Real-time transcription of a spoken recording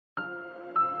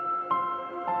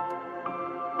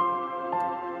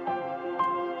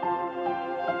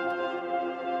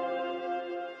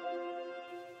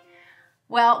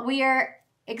Well, we are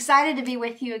excited to be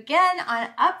with you again on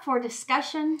Up for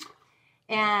Discussion.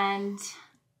 And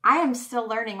I am still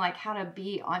learning how to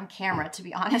be on camera, to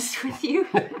be honest with you.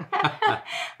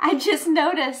 I just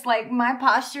noticed my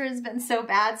posture has been so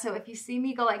bad. So if you see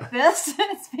me go like this,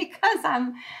 it's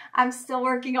because I'm still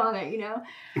working on it,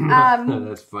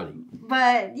 That's funny.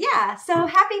 But yeah, so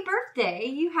happy birthday.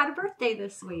 You had a birthday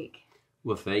this week.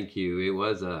 Well, thank you. It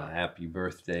was a happy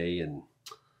birthday, and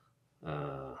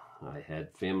I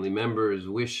had family members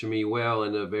wish me well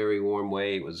in a very warm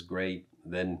way. It was great.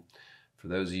 Then for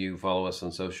those of you who follow us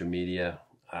on social media,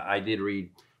 I did read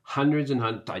hundreds and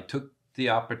hundreds. I took the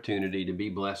opportunity to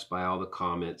be blessed by all the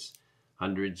comments,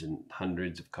 hundreds and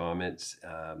hundreds of comments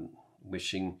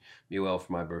wishing me well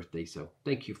for my birthday. So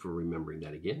thank you for remembering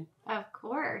that again. Of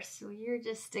course. Well, you're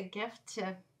just a gift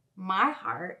to my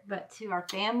heart, but to our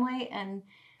family and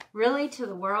really to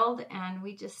the world. And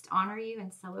we just honor you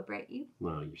and celebrate you.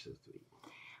 Wow, you're so sweet.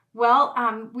 Well,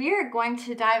 we are going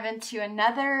to dive into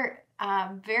another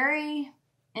very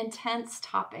intense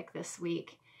topic this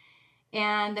week.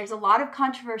 And there's a lot of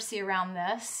controversy around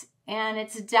this. And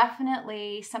it's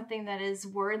definitely something that is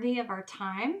worthy of our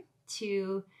time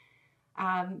to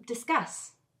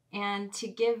discuss and to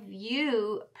give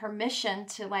you permission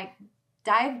to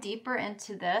dive deeper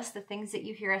into this. The things that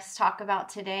you hear us talk about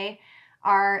today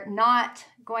are not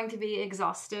going to be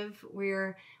exhaustive.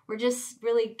 We're just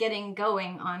really getting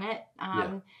going on it.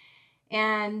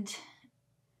 And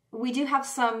we do have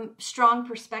some strong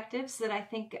perspectives that I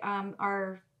think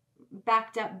are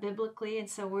backed up biblically. And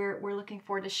so we're looking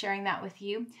forward to sharing that with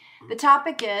you. The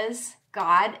topic is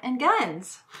God and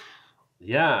guns.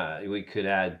 Yeah, we could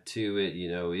add to it,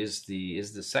 is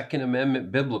the Second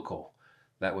Amendment biblical?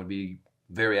 That would be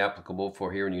very applicable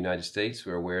for here in the United States.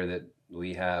 We're aware that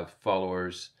we have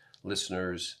followers,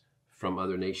 listeners from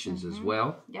other nations as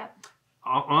well. Yep.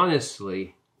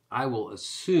 Honestly, I will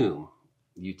assume,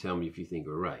 you tell me if you think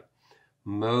we're right,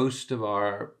 most of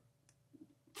our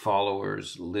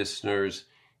followers, listeners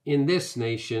in this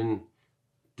nation,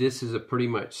 this is a pretty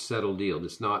much settled deal.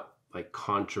 It's not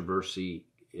controversial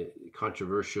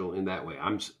in that way.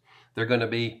 They're going to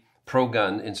be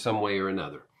pro-gun in some way or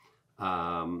another.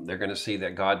 They're going to see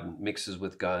that God mixes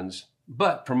with guns,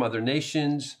 but from other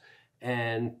nations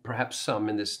and perhaps some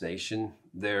in this nation,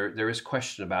 there is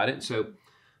question about it. So,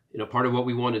 part of what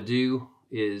we want to do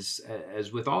is,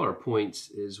 as with all our points,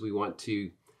 is we want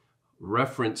to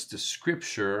reference the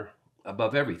Scripture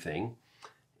above everything,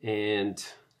 and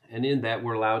in that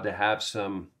we're allowed to have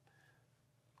some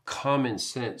common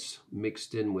sense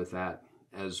mixed in with that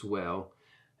as well.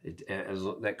 As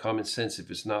that common sense, if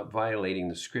it's not violating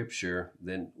the Scripture,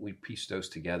 then we piece those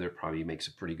together, probably makes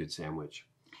a pretty good sandwich.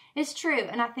 It's true.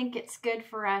 And I think it's good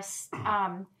for us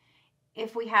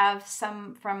if we have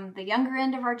some from the younger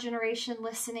end of our generation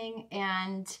listening,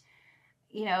 and,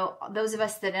 those of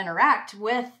us that interact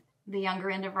with the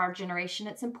younger end of our generation,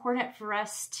 it's important for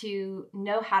us to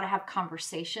know how to have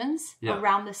conversations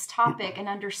around this topic and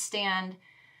understand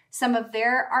some of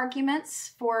their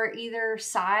arguments for either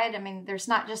side. I mean, there's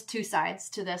not just two sides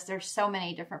to this. There's so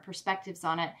many different perspectives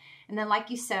on it. And then, like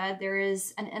you said, there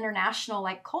is an international,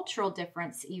 cultural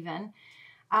difference even.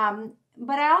 But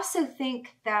I also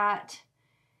think that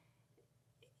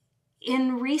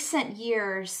in recent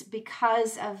years,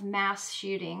 because of mass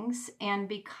shootings and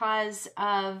because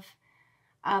of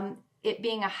it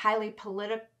being a highly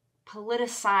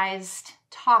politicized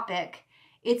topic,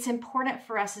 it's important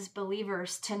for us as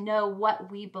believers to know what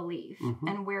we believe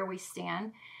and where we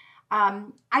stand.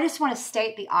 I just want to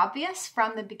state the obvious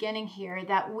from the beginning here,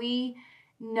 that we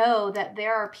know that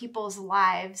there are people's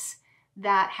lives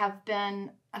that have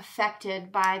been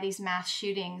affected by these mass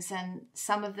shootings, and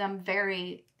some of them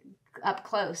very up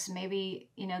close, maybe,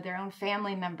 their own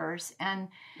family members. And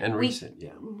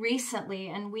recently,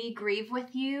 and we grieve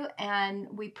with you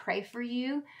and we pray for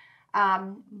you.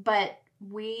 But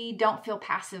we don't feel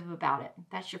passive about it.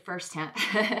 That's your first hint.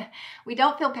 We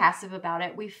don't feel passive about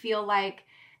it. We feel like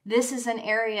this is an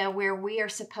area where we are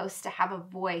supposed to have a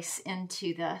voice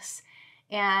into this.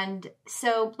 And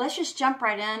so let's just jump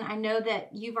right in. I know that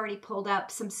you've already pulled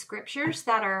up some scriptures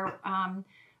that are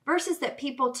verses that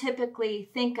people typically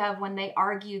think of when they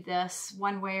argue this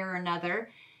one way or another.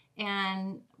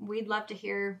 And we'd love to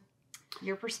hear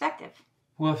your perspective.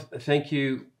 Well, thank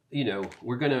you.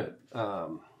 We're going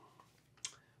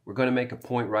to make a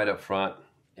point right up front.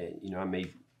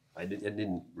 And, I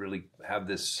didn't really have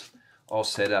this all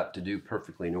set up to do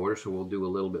perfectly in order, so we'll do a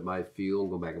little bit by feel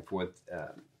and go back and forth.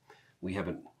 We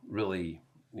haven't really,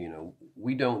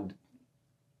 we don't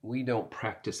we don't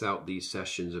practice out these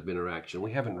sessions of interaction.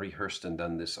 We haven't rehearsed and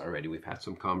done this already. We've had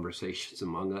some conversations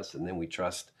among us, and then we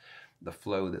trust the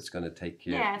flow that's going to take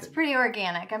care. Yeah, it's pretty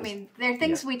organic. I mean, there are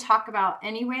things we talk about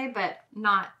anyway, but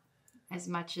not as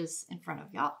much as in front of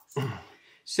y'all.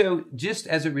 So just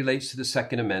as it relates to the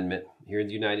Second Amendment here in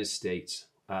the United States,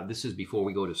 this is before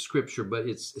we go to Scripture, but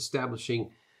it's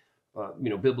establishing,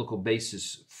 biblical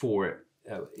basis for it.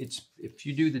 It's if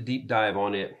you do the deep dive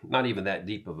on it, not even that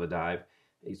deep of a dive,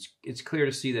 it's clear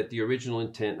to see that the original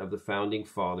intent of the founding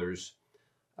fathers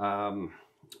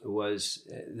was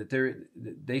that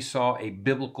they saw a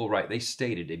biblical right. They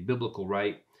stated a biblical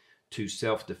right to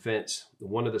self-defense.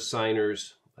 One of the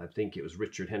signers, I think it was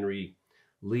Richard Henry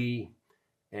Lee,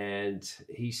 and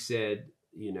he said,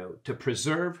 to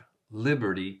preserve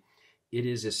liberty, it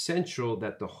is essential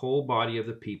that the whole body of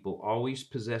the people always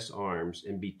possess arms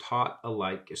and be taught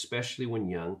alike, especially when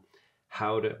young,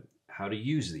 how to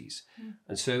use these.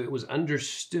 And so it was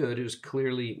understood, it was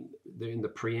clearly, in the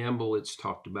preamble it's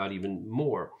talked about even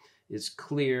more, it's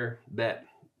clear that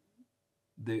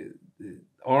the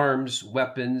arms,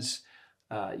 weapons,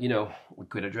 we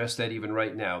could address that even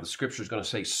right now. The scripture is going to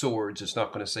say swords. It's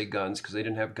not going to say guns because they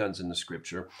didn't have guns in the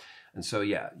scripture. And so,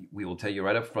 we will tell you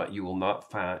right up front, you will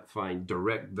not find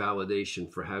direct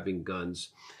validation for having guns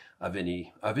of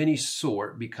any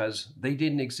sort because they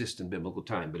didn't exist in biblical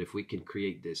time. But if we can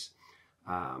create this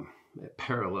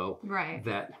parallel, right,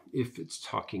 that if it's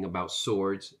talking about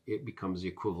swords, it becomes the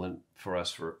equivalent for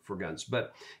us for guns.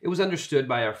 But it was understood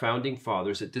by our founding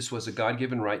fathers that this was a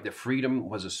God-given right, that freedom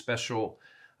was a special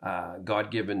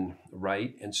God-given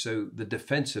right. And so the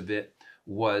defense of it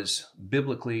was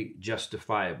biblically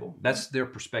justifiable. That's their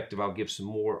perspective. I'll give some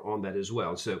more on that as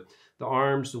well. So the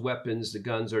arms, the weapons, the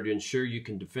guns are to ensure you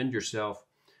can defend yourself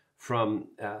from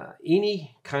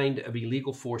any kind of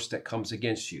illegal force that comes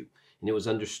against you. And it was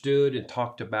understood and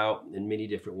talked about in many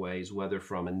different ways, whether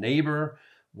from a neighbor,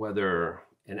 whether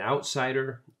an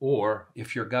outsider, or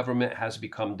if your government has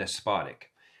become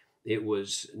despotic. It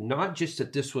was not just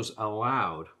that this was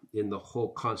allowed in the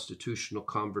whole constitutional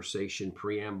conversation,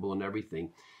 preamble and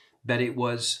everything, that it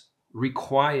was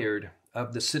required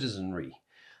of the citizenry,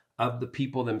 of the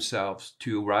people themselves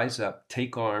to rise up,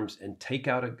 take arms, and take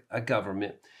out a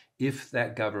government if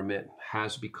that government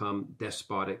has become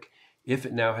despotic, if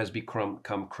it now has become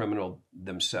criminal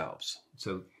themselves.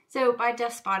 So by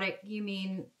despotic, you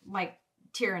mean like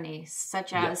tyranny,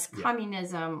 such as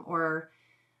communism or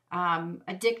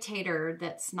a dictator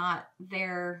that's not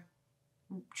there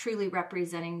truly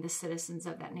representing the citizens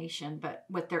of that nation, but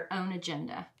with their own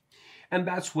agenda. And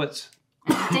that's what's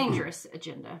a dangerous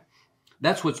agenda.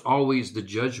 That's what's always the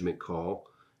judgment call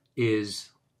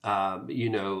is,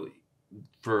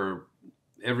 for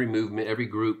every movement, every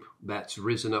group that's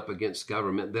risen up against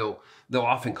government, they'll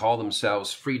often call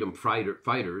themselves freedom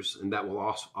fighters, and that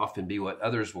will often be what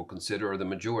others will consider, or the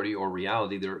majority or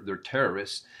reality, they're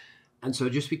terrorists. And so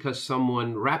just because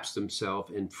someone wraps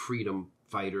themselves in freedom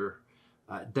fighter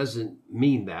doesn't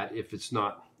mean that if it's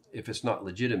not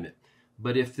legitimate.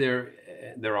 But if they're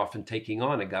often taking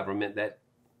on a government that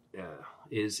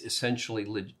is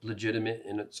essentially legitimate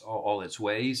in all its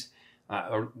ways,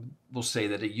 or we'll say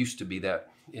that it used to be that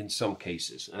in some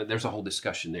cases. There's a whole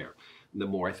discussion there, the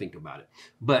more I think about it.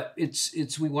 But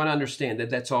we want to understand that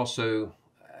that's also,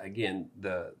 again,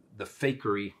 the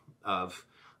fakery of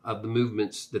the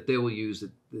movements that they will use,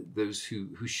 those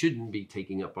who shouldn't be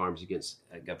taking up arms against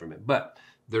government. But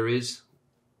there is,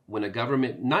 when a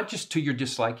government, not just to your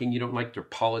disliking, you don't like their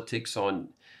politics on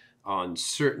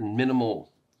certain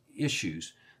minimal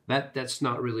issues, that's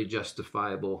not really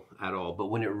justifiable at all. But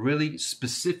when it really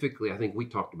specifically, I think we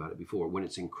talked about it before, when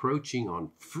it's encroaching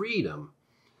on freedom,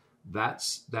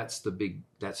 that's the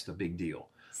big deal.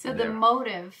 So the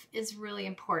motive is really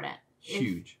important.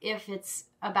 Huge. If it's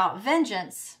about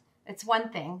vengeance, it's one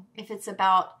thing. If it's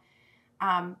about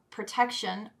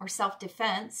protection or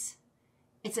self-defense,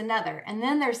 it's another. And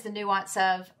then there's the nuance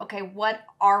of, okay, what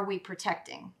are we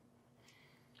protecting?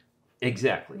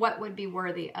 Exactly. What would be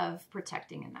worthy of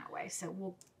protecting in that way? So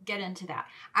we'll get into that.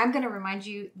 I'm going to remind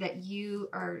you that you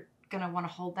are going to want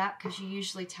to hold that because you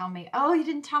usually tell me, oh, you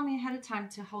didn't tell me ahead of time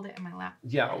to hold it in my lap.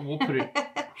 Yeah, we'll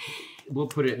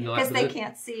put it in the lap. Because they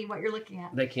can't see what you're looking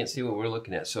at. They can't see what we're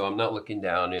looking at. So I'm not looking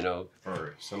down,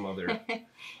 for some other,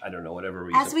 I don't know, whatever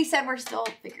reason. As we said, we're still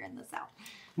figuring this out.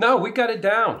 No, we got it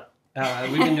down.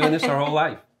 We've been doing this our whole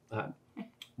life.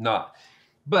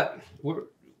 But we're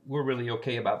really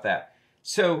okay about that.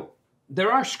 So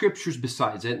there are scriptures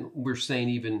besides it. We're saying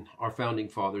even our founding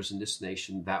fathers in this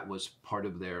nation, that was part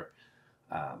of their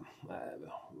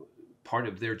part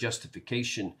of their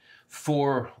justification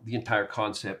for the entire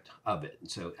concept of it. And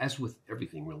so, as with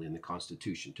everything really in the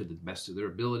Constitution, to the best of their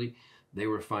ability, they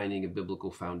were finding a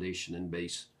biblical foundation and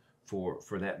base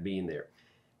for that being there.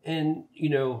 And, you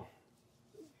know,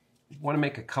 I want to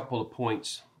make a couple of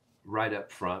points right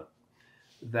up front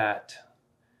that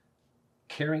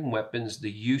carrying weapons,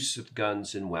 the use of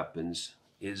guns and weapons,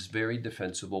 is very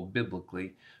defensible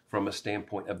biblically from a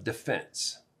standpoint of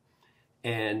defense,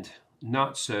 and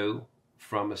not so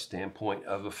from a standpoint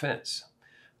of offense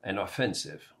and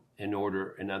offensive.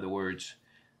 In other words,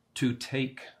 to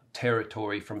take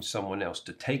territory from someone else,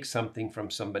 to take something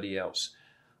from somebody else.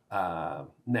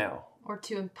 Now, or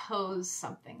to impose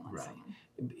something on someone.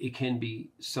 It can be,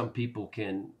 some people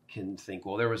can think,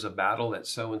 well, there was a battle that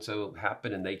so and so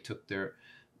happened, and they took their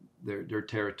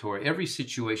territory. Every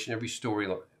situation, every story,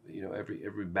 you know,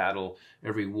 every battle,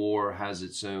 every war has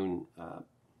its own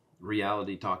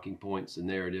reality talking points, the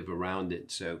narrative around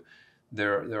it. So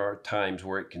there are times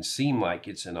where it can seem like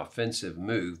it's an offensive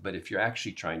move, but if you're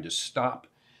actually trying to stop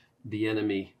the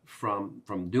enemy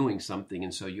from doing something,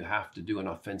 and so you have to do an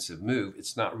offensive move,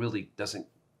 it's not really, doesn't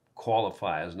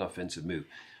qualify as an offensive move.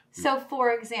 So,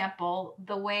 for example,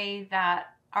 the way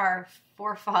that our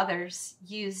forefathers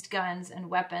used guns and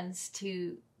weapons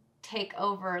to take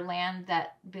over land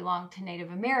that belonged to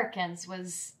Native Americans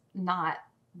was not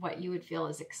what you would feel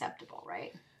is acceptable,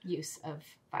 right? Use of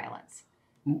violence.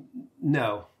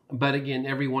 No, but again,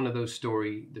 every one of those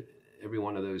stories,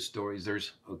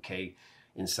 there's, okay,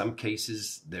 in some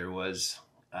cases there was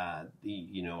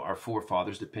our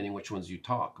forefathers, depending which ones you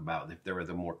talk about, if they were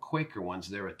the more Quaker ones,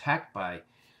 they're attacked by.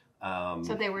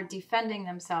 So they were defending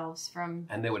themselves from.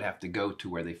 And they would have to go to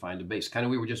where they find a base. Kind of,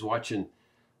 we were just watching.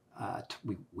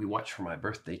 We watched for my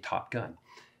birthday Top Gun,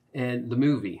 and the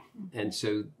movie, and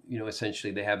so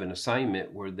essentially they have an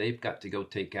assignment where they've got to go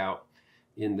take out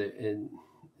the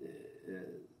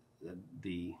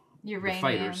uranium. The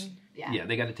fighters. Yeah,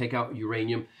 they got to take out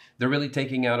uranium. They're really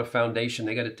taking out a foundation.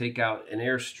 They got to take out an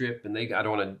airstrip, and I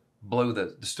don't want to blow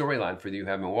the storyline for you who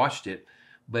haven't watched it,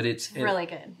 but it's really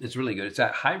good. It's really good. It's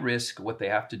at high risk what they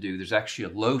have to do. There's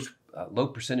actually a low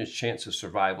percentage chance of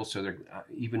survival, so they're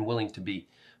even willing to be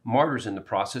martyrs in the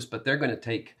process. But they're going to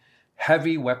take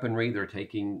heavy weaponry. They're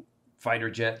taking fighter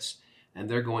jets, and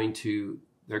they're going to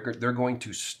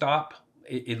stop.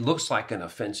 It looks like an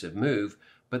offensive move,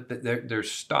 but they're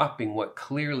stopping what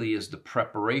clearly is the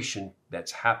preparation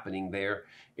that's happening there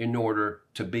in order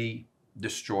to be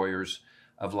destroyers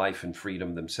of life and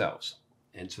freedom themselves.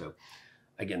 And so,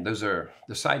 again, those are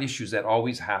the side issues that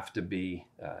always have to be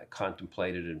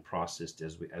contemplated and processed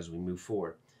as we move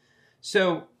forward.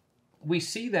 So we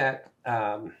see that.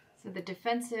 So the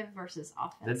defensive versus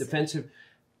offensive. The defensive,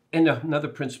 and another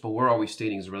principle we're always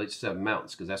stating as it relates to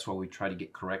mountains, because that's why we try to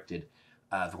get corrected.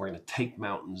 If we're going to take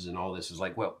mountains and all this, is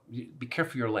like, well, be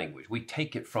careful your language. We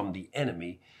take it from the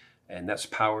enemy, and that's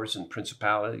powers and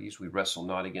principalities. We wrestle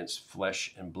not against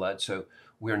flesh and blood. So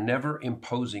we're never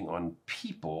imposing on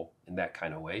people in that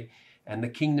kind of way. And the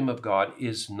kingdom of God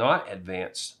is not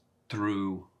advanced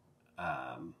through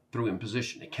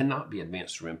imposition. It cannot be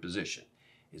advanced through imposition.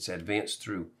 It's advanced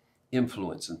through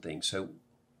influence and things. So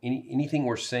anything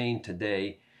we're saying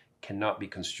today cannot be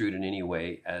construed in any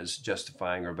way as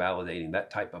justifying or validating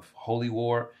that type of holy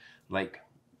war, like,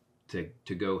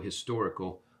 to go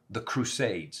historical, the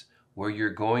Crusades, where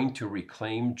you're going to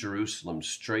reclaim Jerusalem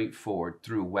straightforward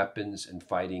through weapons and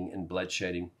fighting and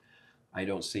bloodshedding. I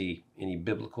don't see any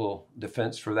biblical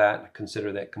defense for that. I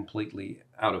consider that completely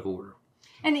out of order.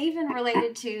 And even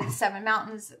related to the Seven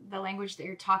Mountains, the language that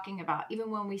you're talking about, even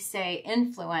when we say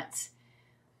influence,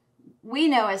 we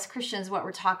know as Christians what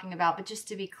we're talking about, but just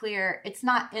to be clear, it's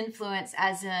not influence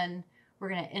as in we're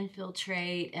going to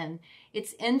infiltrate, and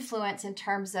it's influence in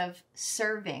terms of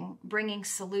serving, bringing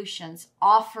solutions,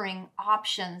 offering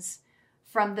options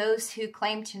from those who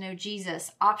claim to know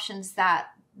Jesus, options that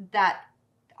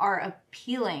are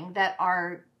appealing, that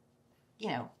are, you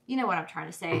know what I'm trying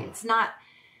to say. It's not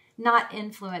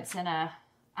influence in a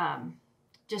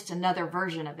just another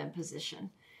version of imposition.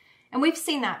 And we've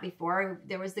seen that before.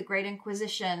 There was the Great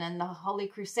Inquisition and the Holy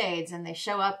Crusades, and they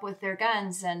show up with their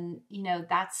guns, and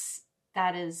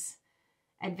that is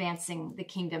advancing the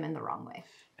kingdom in the wrong way.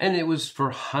 And it was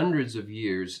for hundreds of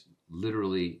years,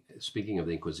 literally, speaking of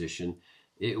the Inquisition,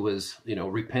 it was,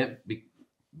 repent,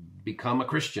 become a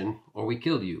Christian, or we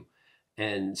kill you.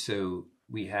 And so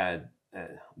we had,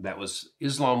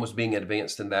 Islam was being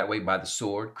advanced in that way by the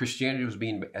sword. Christianity was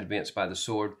being advanced by the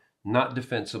sword, not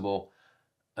defensible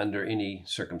under any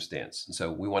circumstance. And so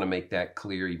we want to make that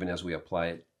clear, even as we apply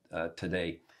it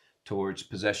today, towards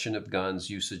possession of guns,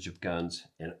 usage of guns,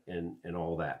 and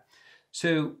all that.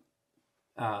 So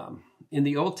in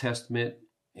the Old Testament,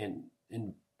 and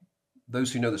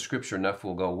those who know the scripture enough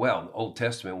will go, well, the Old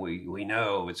Testament, we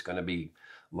know it's going to be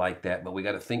like that, but we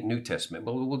got to think New Testament.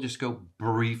 But we'll just go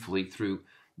briefly through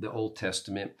the Old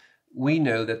Testament. We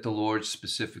know that the Lord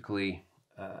specifically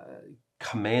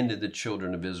commanded the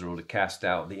children of Israel to cast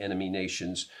out the enemy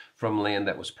nations from land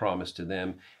that was promised to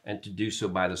them, and to do so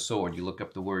by the sword. You look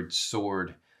up the word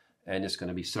sword, and it's going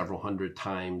to be several hundred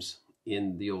times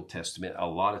in the Old Testament. A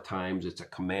lot of times it's a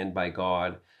command by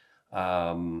God,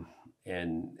 and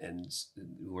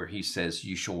where he says,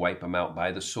 you shall wipe them out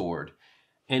by the sword.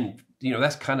 And,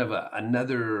 that's kind of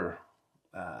another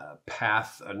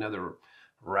path, another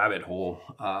rabbit hole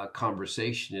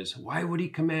conversation is, why would he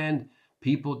command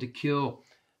people to kill,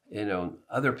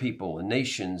 other people and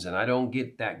nations? And I don't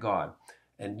get that, God.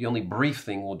 And the only brief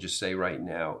thing we'll just say right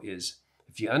now is,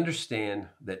 if you understand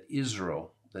that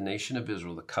Israel, the nation of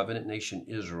Israel, the covenant nation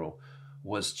Israel,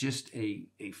 was just a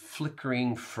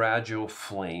flickering, fragile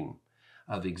flame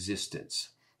of existence.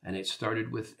 And it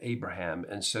started with Abraham.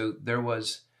 And so there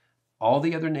was all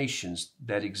the other nations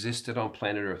that existed on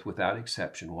planet Earth, without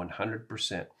exception,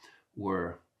 100%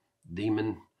 were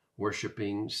demon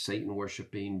worshiping, Satan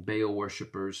worshiping, Baal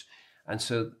worshipers.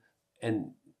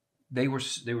 And they were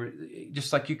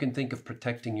just like you can think of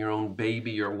protecting your own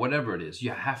baby or whatever it is.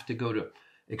 You have to go to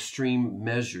extreme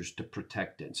measures to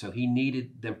protect it. So he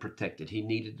needed them protected. He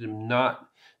needed them not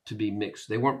to be mixed.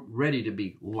 They weren't ready to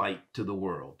be light to the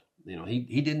world.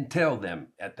 He didn't tell them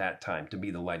at that time to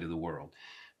be the light of the world.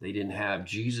 They didn't have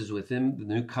Jesus with them. The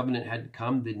new covenant had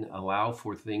come, didn't allow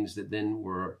for things that then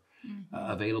were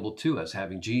available to us,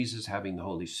 having Jesus, having the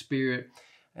Holy Spirit,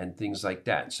 and things like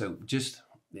that. So just,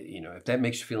 if that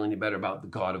makes you feel any better about the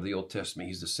God of the Old Testament,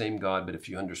 he's the same God, but if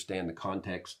you understand the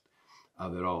context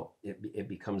of it all, it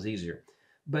becomes easier.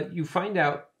 But you find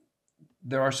out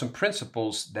there are some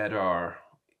principles that are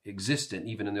existent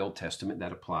even in the Old Testament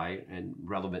that apply and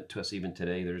relevant to us even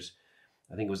today. There's,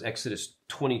 I think it was Exodus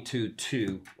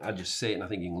 22:2. I'll just say it, and I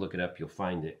think you can look it up. You'll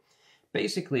find it.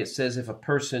 Basically, it says if a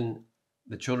person,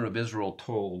 the children of Israel,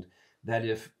 told that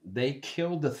if they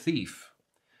killed a thief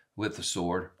with the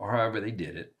sword, or however they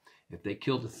did it, if they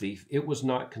killed a thief, it was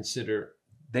not considered,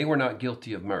 they were not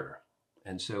guilty of murder.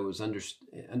 And so it was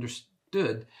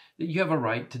understood that you have a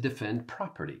right to defend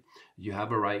property. You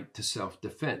have a right to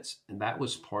self-defense. And that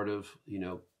was part of,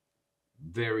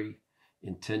 very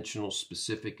intentional,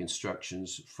 specific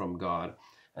instructions from God.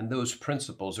 And those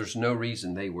principles, there's no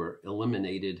reason they were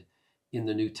eliminated in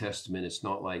the New Testament. It's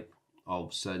not like all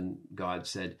of a sudden God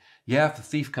said, yeah, if the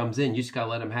thief comes in, you just got to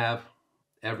let him have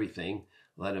everything.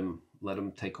 Let him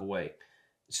take away.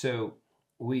 So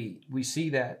we see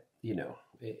that,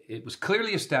 it was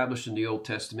clearly established in the Old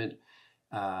Testament,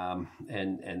 and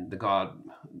the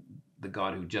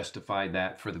God who justified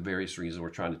that for the various reasons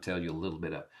we're trying to tell you a little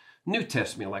bit of. New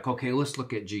Testament, like, okay, let's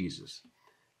look at Jesus.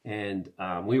 And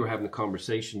we were having a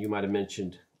conversation. You might have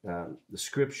mentioned the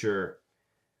scripture.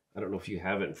 I don't know if you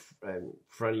have it in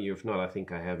front of you. If not, I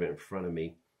think I have it in front of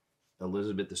me.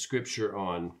 Elizabeth, the scripture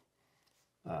on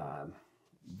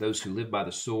those who live by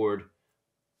the sword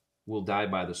will die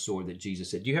by the sword that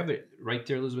Jesus said. Do you have it right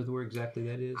there, Elizabeth, where exactly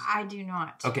that is? I do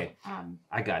not. Okay,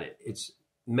 I got it. It's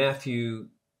Matthew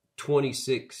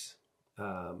 26,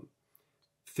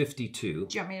 52.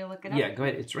 Do you want me to look it up? Yeah, go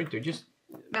ahead. It's right there. Just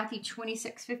Matthew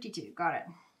 26:52. Got it.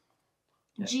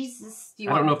 Yeah. Jesus. I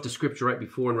don't know if the scripture right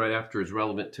before and right after is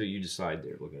relevant to you. Decide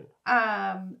there. Look at it.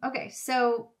 Okay,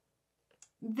 so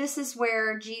this is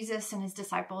where Jesus and his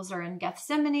disciples are in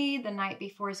Gethsemane the night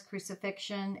before his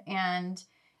crucifixion, and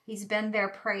he's been there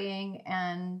praying,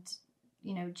 and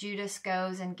Judas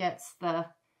goes and gets the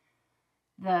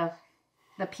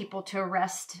people to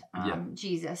arrest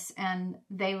Jesus, and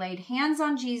they laid hands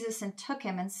on Jesus and took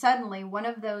him, and suddenly one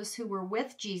of those who were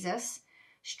with Jesus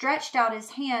stretched out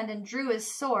his hand and drew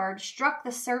his sword, struck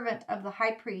the servant of the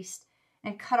high priest,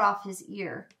 and cut off his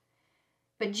ear.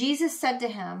 But Jesus said to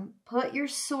him, "Put your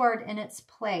sword in its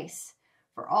place,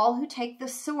 for all who take the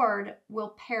sword will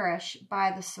perish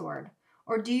by the sword.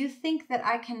 Or do you think that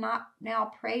I cannot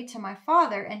now pray to my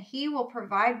Father, and he will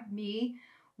provide me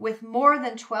with more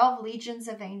than 12 legions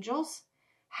of angels?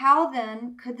 How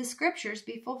then could the scriptures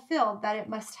be fulfilled that it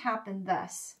must happen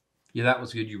thus?" Yeah, that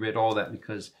was good. You read all that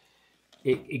because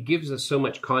it gives us so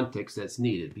much context that's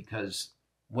needed, because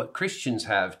what Christians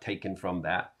have taken from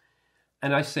that,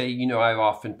 and I say, I've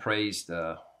often praised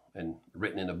and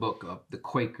written in a book of the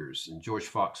Quakers and George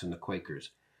Fox and the Quakers.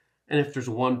 And if there's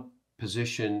one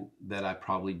position that I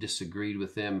probably disagreed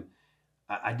with them,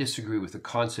 I disagree with the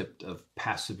concept of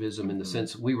pacifism in the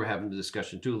sense we were having the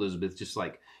discussion too, Elizabeth, just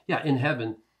like, in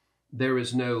heaven, there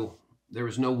is no there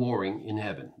is no warring in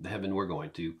heaven, the heaven we're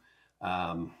going to.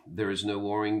 There is no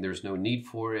warring. There's no need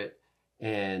for it.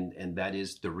 And that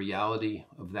is the reality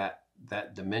of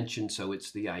that dimension. So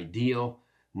it's the ideal.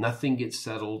 Nothing gets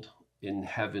settled in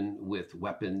heaven with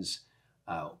weapons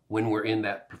when we're in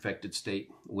that perfected state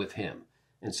with him.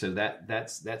 And so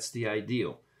that's the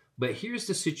ideal. But here's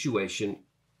the situation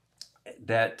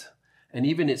and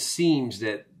even it seems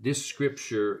that this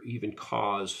scripture even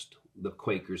caused the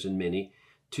Quakers and many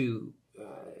to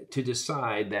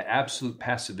decide that absolute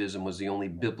pacifism was the only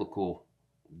biblical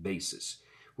basis,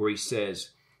 where he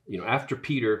says, after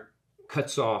Peter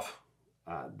cuts off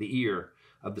the ear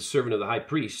of the servant of the high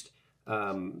priest,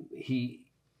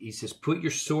 he says, put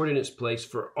your sword in its place,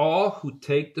 for all who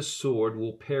take the sword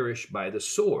will perish by the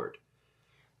sword.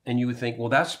 And you would think, well,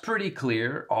 that's pretty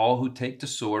clear. All who take the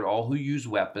sword, all who use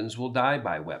weapons will die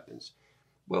by weapons.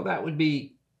 Well, that would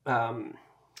be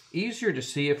easier to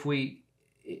see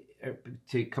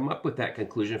to come up with that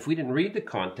conclusion if we didn't read the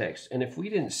context and if we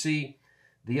didn't see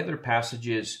the other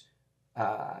passages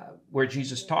where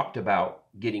Jesus talked about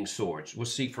getting swords. We'll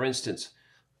see, for instance,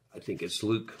 I think it's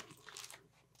Luke.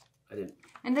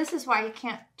 And this is why you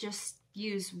can't just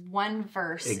use one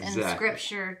verse in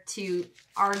Scripture to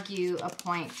argue a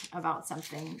point about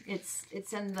something.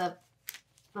 It's in the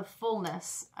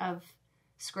fullness of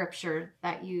Scripture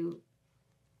that you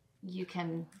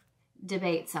can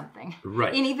debate something.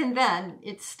 Right. And even then,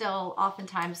 it's still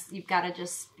oftentimes you've got to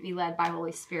just be led by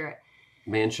Holy Spirit.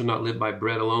 Man shall not live by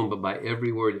bread alone, but by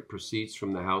every word that proceeds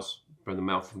from the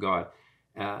mouth of God.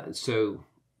 So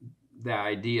the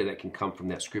idea that can come from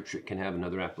that scripture, it can have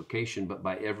another application, but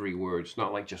by every word. It's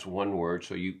not like just one word.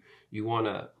 So you want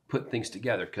to put things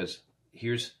together, because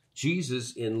here's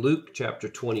Jesus in Luke chapter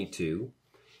 22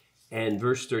 and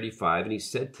verse 35. And he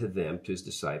said to his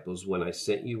disciples, when I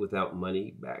sent you without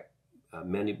money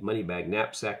bag,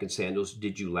 knapsack, and sandals,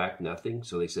 did you lack nothing?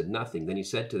 So they said nothing. Then he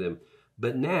said to them,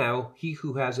 but now he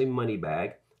who has a money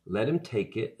bag, let him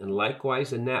take it, and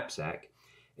likewise a knapsack.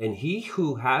 And he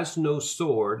who has no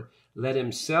sword, let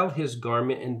him sell his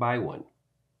garment and buy one.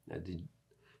 Now,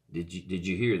 did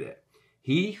you hear that?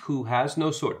 He who has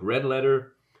no sword, red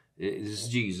letter, is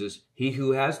Jesus. He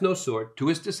who has no sword, to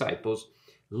his disciples,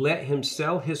 let him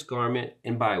sell his garment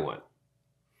and buy one.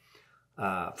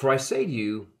 For I say to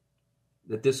you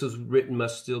that this was written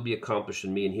must still be accomplished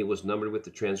in me, and he was numbered with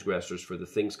the transgressors, for the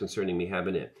things concerning me have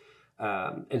in it.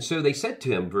 And so they said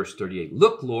to him, verse 38,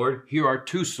 look, Lord, here are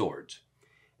 2 swords.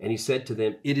 And he said to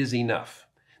them, it is enough.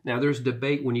 Now, there's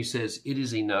debate when he says it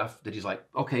is enough, that he's like,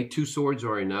 okay, 2 swords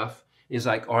are enough. He's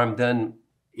like, I'm done.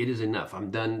 It is enough.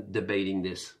 I'm done debating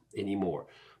this anymore.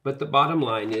 But the bottom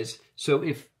line is, so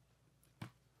if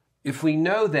we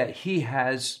know that he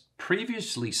has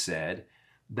previously said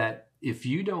that if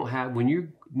you don't have, when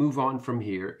you move on from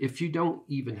here, if you don't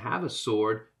even have a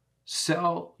sword,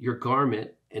 sell your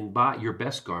garment and buy your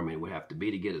best garment, would have to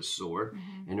be to get a sword.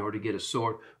 Mm-hmm. In order to get a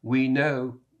sword, we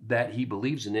know that he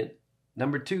believes in it.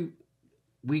 Number 2,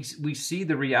 we see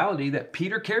the reality that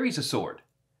Peter carries a sword,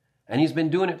 and he's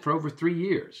been doing it for over 3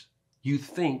 years. You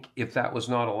think if that was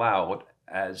not allowed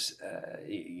as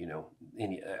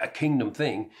a kingdom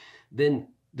thing, then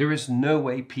there is no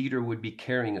way Peter would be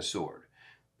carrying a sword.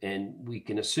 And we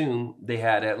can assume they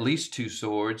had at least 2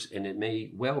 swords, and it may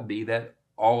well be that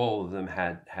all of them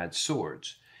had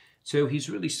swords. So he's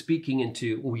really speaking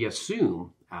into, we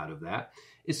assume out of that,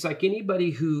 it's like anybody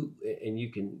who, and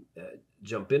you can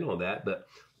jump in on that, but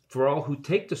for all who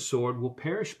take the sword will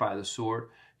perish by the sword.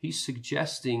 He's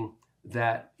suggesting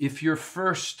that if your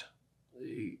first,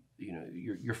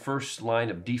 your first line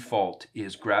of default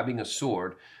is grabbing a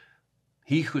sword,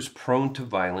 he who's prone to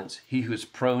violence, he who's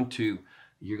prone to,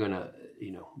 you're going to,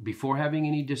 before having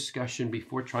any discussion,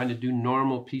 before trying to do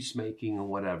normal peacemaking or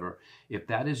whatever, if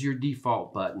that is your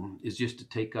default button, is just to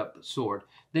take up a sword,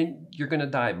 then you're going to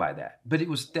die by that. But it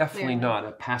was definitely not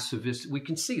a pacifist. We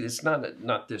can see it's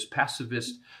not this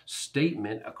pacifist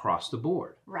statement across the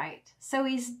board. Right. So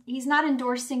he's not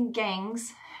endorsing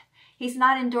gangs. He's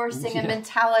not endorsing a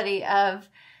mentality of,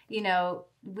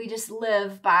 we just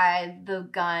live by the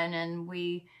gun and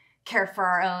we care for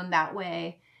our own that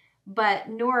way. But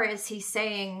nor is he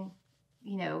saying,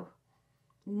 no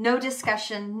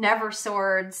discussion, never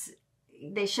swords.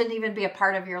 They shouldn't even be a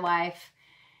part of your life.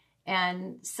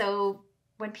 And so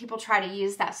when people try to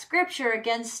use that scripture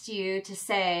against you to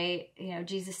say,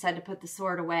 Jesus said to put the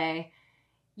sword away,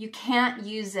 you can't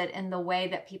use it in the way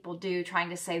that people do,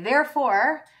 trying to say,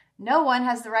 therefore, no one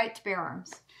has the right to bear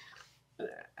arms.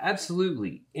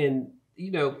 Absolutely. And,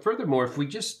 furthermore, if we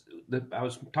just, I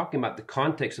was talking about the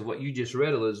context of what you just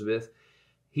read, Elizabeth.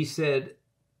 He said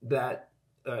that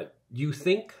you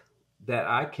think that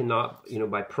I cannot,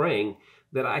 by praying,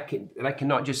 that I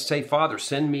cannot just say, Father,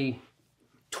 send me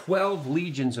 12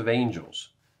 legions of angels,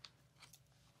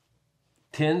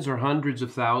 tens or hundreds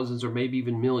of thousands, or maybe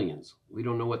even millions. We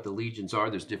don't know what the legions are.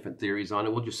 There's different theories on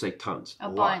it. We'll just say tons. A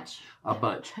bunch. A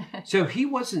bunch. So he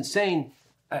wasn't saying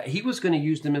he was going to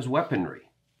use them as weaponry.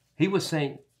 He was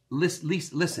saying,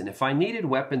 listen, if I needed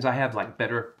weapons, I have like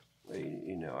better,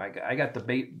 I got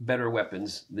the better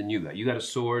weapons than you got. You got a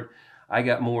sword. I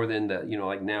got more than the,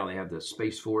 like now they have the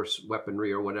Space Force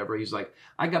weaponry or whatever. He's like,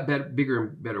 I got bigger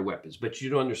and better weapons. But you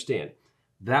don't understand.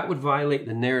 That would violate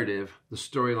the narrative, the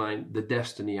storyline, the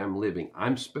destiny I'm living.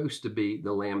 I'm supposed to be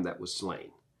the lamb that was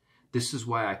slain. This is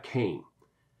why I came.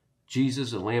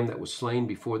 Jesus, a lamb that was slain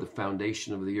before the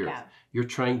foundation of the earth. Yeah. You're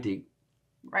trying to,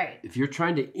 right. If you're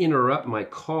trying to interrupt my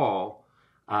call,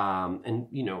 and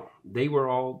they were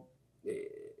all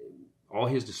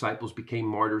his disciples became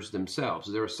martyrs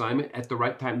themselves. Their assignment at the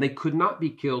right time. They could not be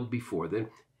killed before then.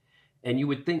 And you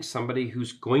would think somebody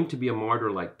who's going to be a martyr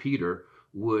like Peter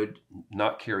would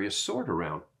not carry a sword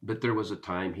around. But there was a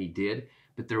time he did.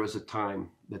 But there was a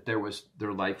time that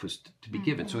their life was to be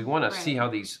given. So we want to see how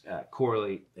these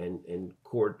correlate and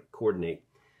coordinate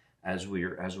as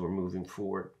we're moving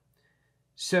forward.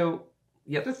 So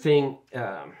the other thing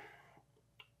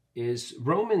is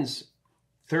Romans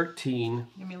 13,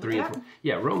 3 and 4.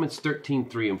 Yeah, Romans 13,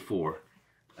 3 and 4.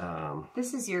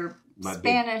 This is your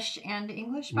Spanish and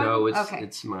English Bible?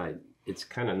 No, it's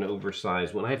kind of an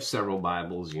oversized one. I have several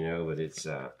Bibles, but it's...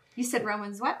 you said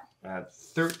Romans what?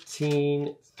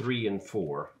 13, 3 and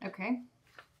 4. Okay.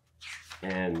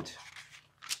 And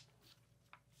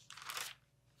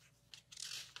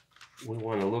we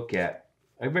want to look at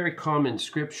a very common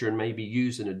scripture and maybe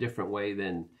used in a different way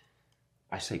than...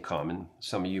 I say common.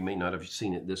 Some of you may not have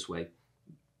seen it this way.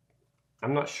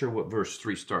 I'm not sure what verse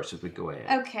 3 starts if we go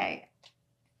ahead. Okay.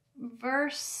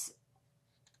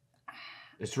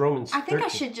 It's Romans 13. I think I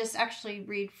should just actually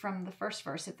read from the first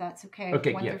verse, if that's okay.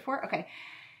 Okay, 1 yeah. through 4? Okay.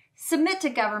 Submit to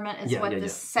government is what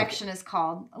this section is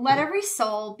called. Let every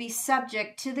soul be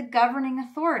subject to the governing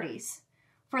authorities.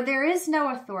 For there is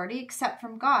no authority except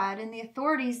from God, and the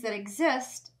authorities that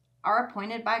exist are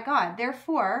appointed by God.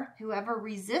 Therefore, whoever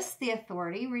resists the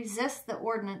authority resists the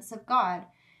ordinance of God.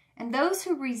 And those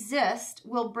who resist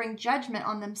will bring judgment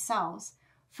on themselves.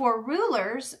 For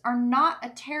rulers are not a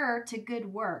terror to good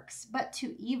works, but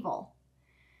to evil.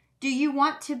 Do you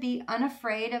want to be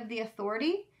unafraid of the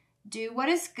authority? Do what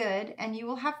is good, and you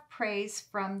will have praise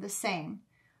from the same.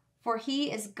 For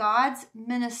he is God's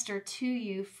minister to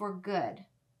you for good.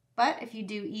 But if you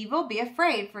do evil, be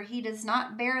afraid, for he does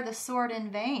not bear the sword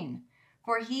in vain.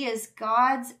 For he is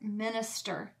God's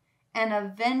minister, an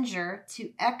avenger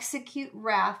to execute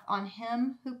wrath on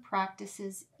him who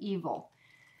practices evil.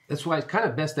 That's why it's kind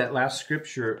of best that last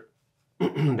scripture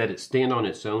that it stand on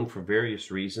its own for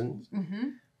various reasons. Mm-hmm.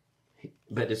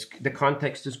 But the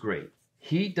context is great.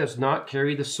 He does not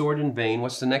carry the sword in vain.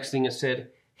 What's the next thing it said?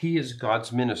 He is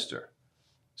God's minister.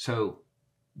 So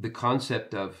the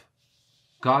concept of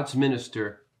God's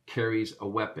minister carries a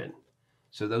weapon.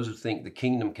 So those who think the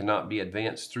kingdom cannot be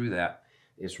advanced through that,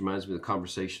 it reminds me of the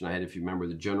conversation I had, if you remember,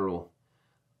 the general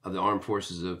of the armed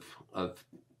forces of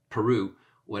Peru,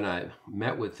 when I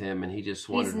met with him, and he just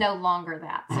wanted... He's no longer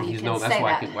that, so you can say that's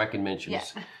why that. I can mention Yeah.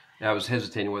 I was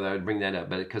hesitating whether I would bring that up,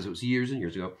 but because it was years and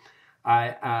years ago.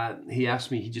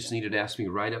 He just needed to ask me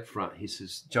right up front. He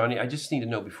says, Johnny, I just need to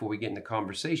know before we get into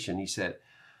conversation. He said,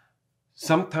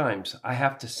 sometimes I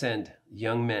have to send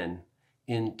young men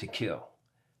in to kill.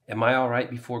 Am I all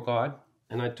right before God?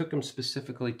 And I took him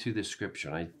specifically to this scripture.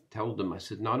 And I told him, I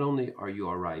said, not only are you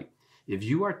all right, if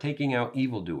you are taking out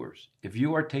evildoers, if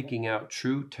you are taking out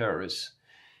true terrorists,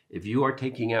 if you are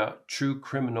taking out true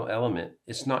criminal element,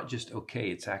 it's not just okay,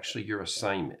 it's actually your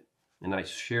assignment. And I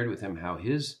shared with him how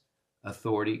his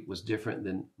authority was different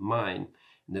than mine.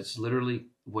 And that's literally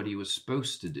what he was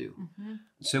supposed to do. Mm-hmm.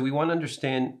 So we want to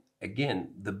understand, again,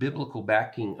 the biblical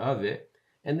backing of it.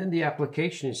 And then the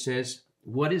application says,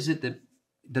 what is it that,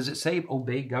 does it say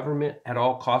obey government at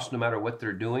all costs, no matter what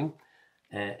they're doing?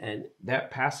 And that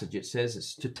passage, it says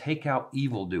it's to take out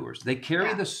evildoers. They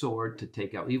carry the sword to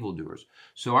take out evildoers.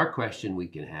 So our question we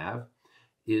can have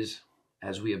is,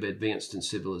 as we have advanced in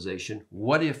civilization,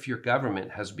 what if your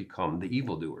government has become the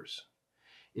evildoers?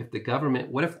 If the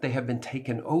government, what if they have been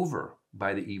taken over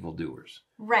by the evildoers?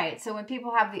 Right. So when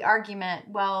people have the argument,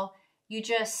 well, you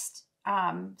just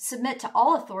submit to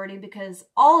all authority because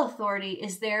all authority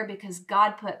is there because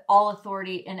God put all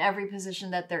authority in every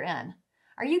position that they're in.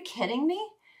 Are you kidding me?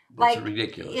 That's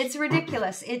ridiculous. It's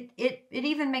ridiculous. It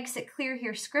even makes it clear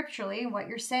here scripturally, what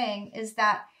you're saying is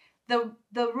that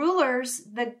the rulers,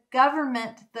 the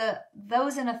government,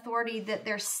 those in authority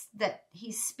that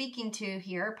he's speaking to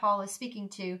here, Paul is speaking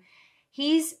to,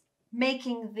 he's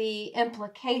making the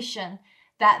implication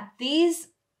that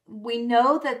we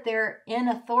know that they're in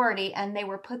authority and they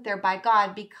were put there by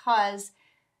God because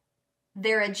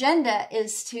their agenda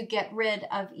is to get rid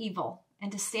of evil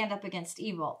and to stand up against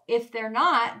evil. If they're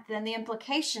not, then the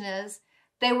implication is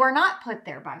they were not put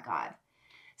there by God.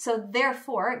 So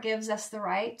therefore, it gives us the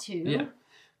right to... Yeah,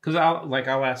 because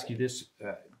I'll ask you this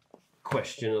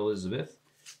question, Elizabeth.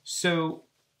 So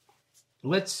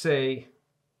let's say,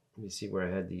 let me see where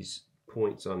I had these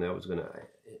points on that I was going to...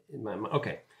 in my mind.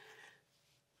 Okay.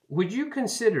 Would you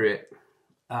consider it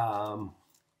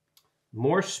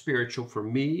more spiritual for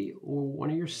me or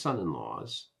one of your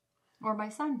son-in-laws? Or my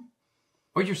son.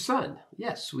 Or your son.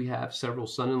 Yes, we have several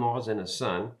son-in-laws and a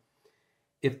son.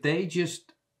 If they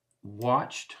just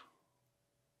watched,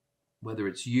 whether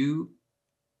it's you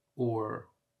or,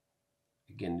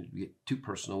 again, get too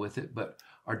personal with it, but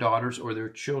our daughters or their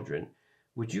children,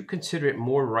 would you consider it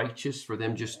more righteous for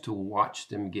them just to watch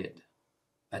them get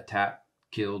attacked,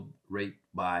 killed, raped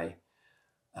by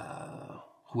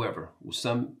whoever,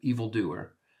 some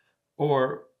evildoer?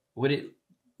 Or would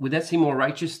that seem more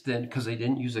righteous than because they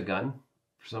didn't use a gun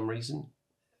for some reason?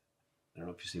 I don't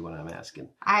know if you see what I'm asking.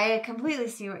 I completely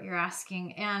see what you're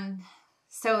asking. And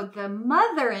so the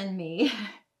mother in me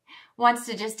wants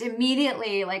to just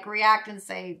immediately react and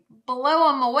say, blow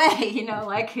them away.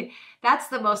 That's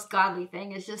the most godly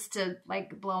thing, is just to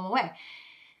blow them away.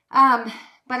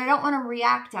 But I don't want to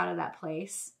react out of that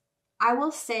place. I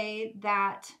will say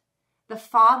that the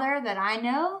Father that I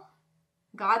know,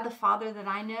 God the Father that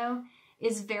I know,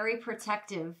 is very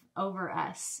protective over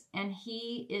us. And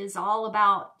he is all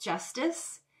about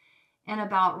justice and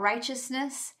about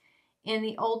righteousness. In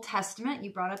the Old Testament,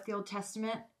 you brought up the Old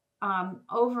Testament,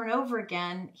 over and over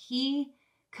again, he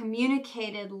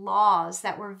communicated laws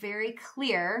that were very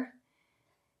clear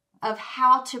of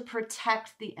how to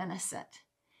protect the innocent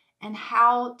and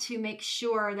how to make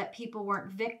sure that people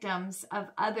weren't victims of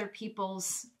other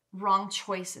people's wrong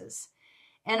choices.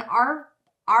 And our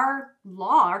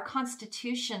law, our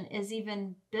Constitution, is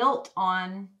even built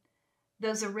on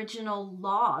those original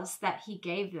laws that he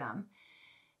gave them.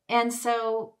 And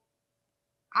so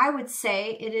I would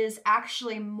say it is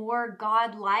actually more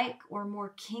godlike or more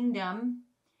kingdom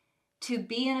to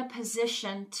be in a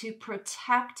position to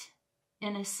protect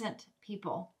innocent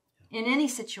people in any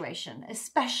situation,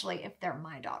 especially if they're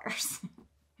my daughters.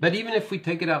 But even if we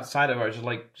take it outside of ours,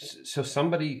 so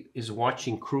somebody is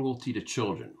watching cruelty to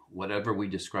children, whatever we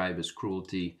describe as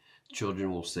cruelty, children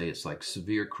will say it's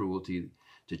severe cruelty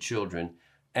to children.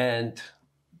 And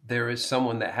there is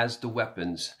someone that has the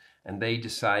weapons and they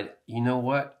decide, you know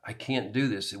what, I can't do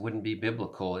this. It wouldn't be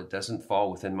biblical. It doesn't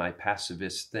fall within my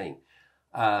pacifist thing.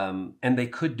 And they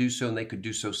could do so, and they could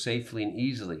do so safely and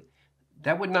easily.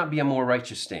 That would not be a more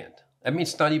righteous stand. I mean,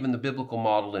 it's not even the biblical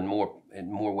model in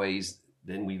more ways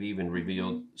than we've even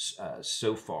revealed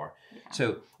so far. Yeah.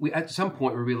 So at some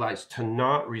point we realized to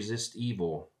not resist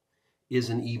evil is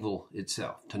an evil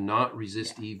itself. To not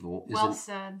resist evil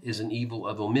is an evil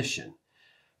of omission.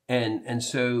 And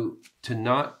so to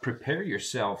not prepare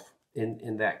yourself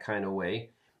in that kind of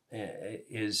way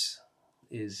is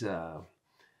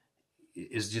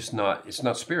just not, it's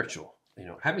not spiritual.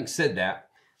 Having said that,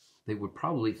 they would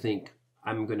probably think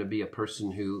I'm going to be a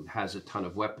person who has a ton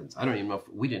of weapons. I don't even know if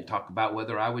we didn't talk about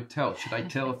whether I would tell. Should I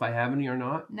tell if I have any or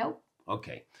not? Nope.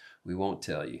 Okay, we won't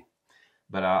tell you,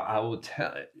 but I will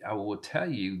tell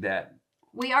you that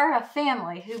we are a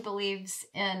family who believes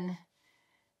in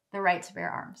the right to bear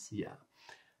arms. Yeah,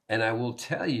 and I will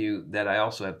tell you that I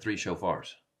also have 3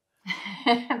 shofars.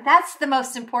 That's the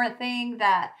most important thing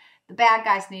that the bad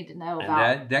guys need to know about.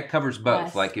 And that covers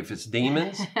both. Yes. If it's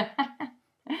demons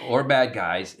or bad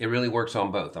guys, it really works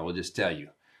on both. I will just tell you.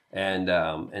 And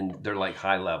they're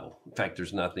high level. In fact,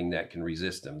 there's nothing that can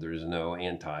resist them. There's no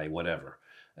anti-whatever.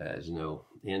 There's no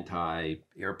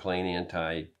anti-airplane,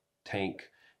 anti-tank,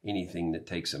 anything that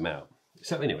takes them out.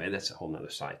 So anyway, that's a whole nother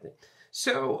side thing.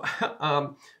 So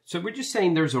we're just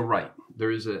saying there's a right.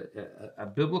 There is a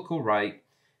biblical right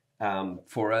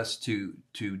for us to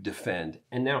defend.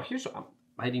 And now here's what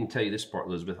I didn't tell you this part,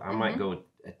 Elizabeth. I might go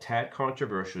a tad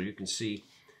controversial. You can see.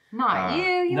 Not you.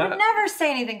 You would never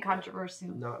say anything controversial.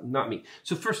 Not me.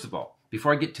 So first of all,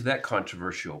 before I get to that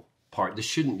controversial part, this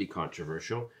shouldn't be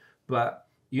controversial, but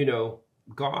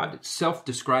God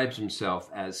self-describes himself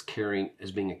as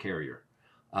being a carrier.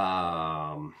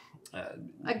 A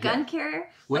gun carrier?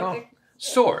 Well,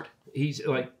 sword. He's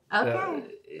okay,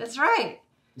 that's right.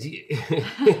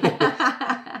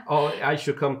 Oh, I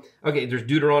shall come. Okay, there's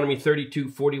Deuteronomy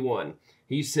 32:41.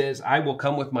 He says, I will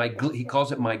come with he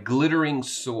calls it my glittering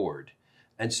sword.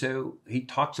 And so he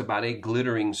talks about a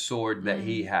glittering sword that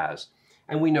he has.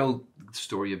 And we know the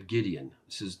story of Gideon.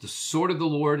 This is the sword of the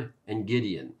Lord and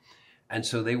Gideon. And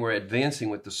so they were advancing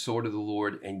with the sword of the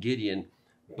Lord and Gideon.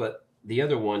 But the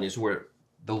other one is where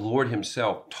the Lord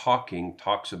himself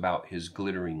talks about his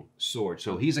glittering sword.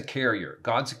 So he's a carrier.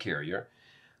 God's a carrier.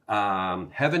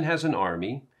 Heaven has an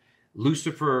army.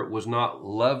 Lucifer was not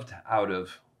loved out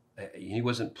of, he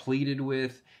wasn't pleaded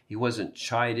with. He wasn't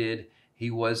chided.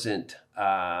 He wasn't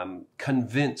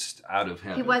convinced out of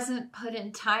heaven. He wasn't put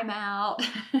in timeout.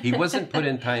 He wasn't put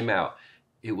in timeout.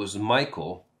 It was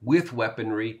Michael with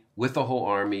weaponry, with a whole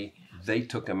army. They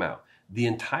took him out. The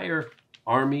entire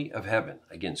army of heaven,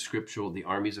 again, scriptural, the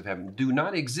armies of heaven do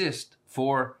not exist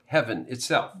for heaven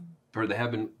itself, for the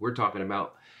heaven we're talking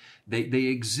about. They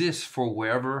exist for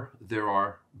wherever there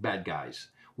are bad guys,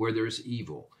 where there's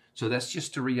evil. So that's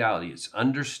just a reality. It's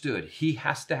understood. He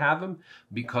has to have them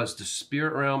because the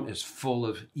spirit realm is full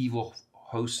of evil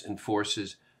hosts and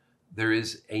forces. There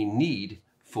is a need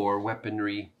for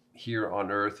weaponry here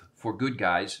on earth for good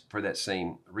guys for that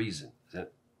same reason.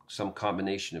 Some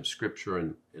combination of scripture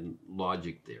and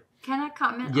logic there. Can I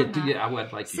comment on that? Yeah, I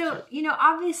would like you to. So,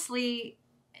 obviously,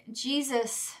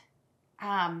 Jesus,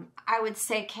 I would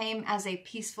say, came as a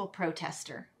peaceful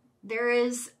protester. There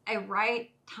is a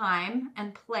right time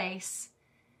and place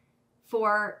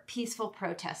for peaceful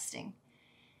protesting.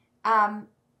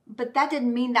 But that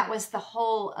didn't mean that was the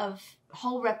whole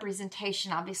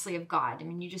representation, obviously, of God. I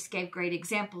mean, you just gave great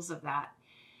examples of that.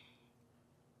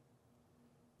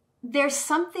 There's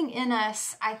something in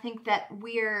us, I think, that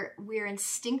we're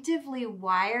instinctively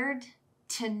wired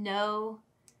to know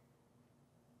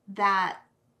that,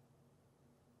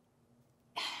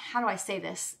 how do I say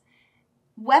this?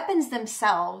 Weapons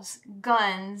themselves,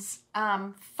 guns,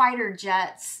 fighter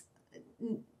jets,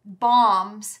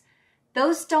 bombs,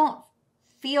 those don't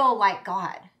feel like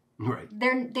God. Right.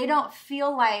 They don't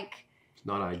feel like... It's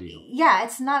not ideal. Yeah,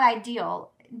 it's not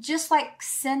ideal. Just like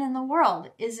sin in the world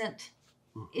isn't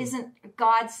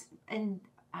God's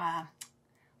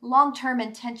long-term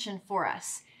intention for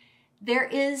us. There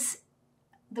is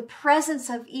the presence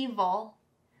of evil,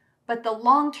 but the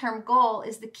long-term goal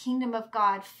is the kingdom of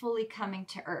God fully coming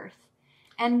to earth.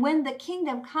 And when the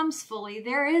kingdom comes fully,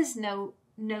 there is no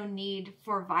need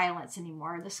for violence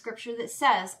anymore. The scripture that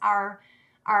says our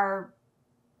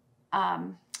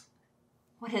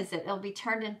what is it? It'll be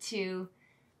turned into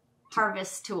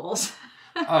harvest tools.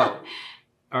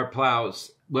 Our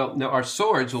plows. Well, no, our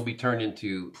swords will be turned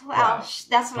into plows.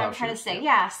 That's what I'm trying to say.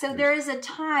 Yeah. So there is a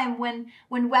time when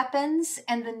weapons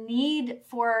and the need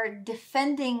for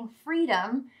defending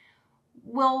freedom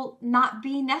will not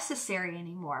be necessary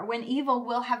anymore. When evil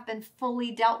will have been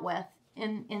fully dealt with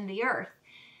in the earth.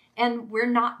 And we're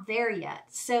not there yet.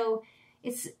 So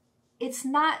it's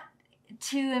not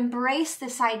to embrace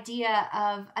this idea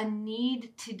of a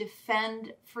need to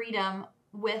defend freedom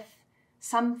with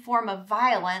some form of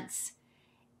violence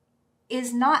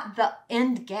is not the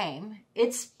end game.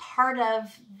 It's part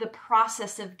of the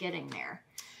process of getting there.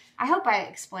 I hope I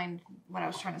explained what I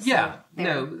was trying to say. Yeah, there.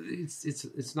 No,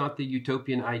 it's not the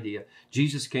utopian idea.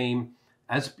 Jesus came,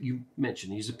 as you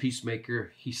mentioned, he's a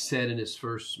peacemaker. He said in his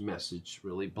first message,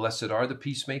 really, blessed are the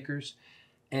peacemakers.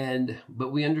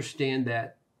 But we understand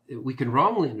that, we can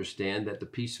wrongly understand that the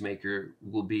peacemaker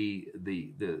will be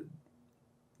the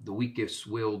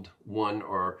weakest-willed one,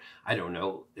 or I don't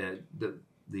know,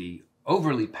 the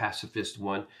overly pacifist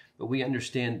one. But we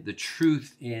understand the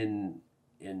truth in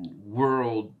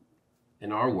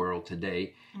our world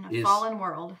today, in a fallen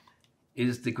world,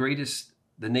 is the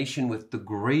nation with the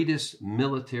greatest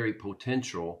military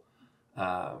potential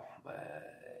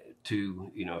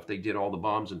to, if they did all the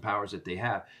bombs and powers that they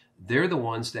have, they're the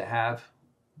ones that have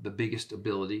the biggest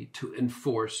ability to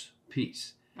enforce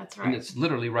peace. That's right. And it's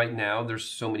literally right now, there's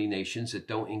so many nations that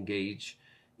don't engage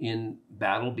in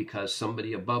battle because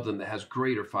somebody above them that has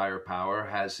greater firepower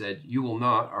has said, you will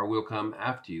not, or we'll come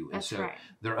after you. That's and so right.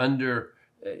 They're under,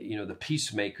 the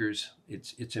peacemakers.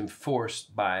 It's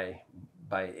enforced by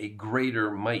a greater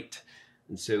might.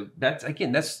 And so that's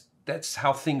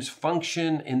how things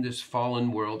function in this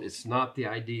fallen world. It's not the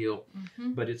ideal,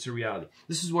 but it's a reality.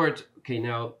 This is where it's, okay,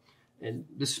 now, and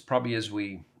this is probably as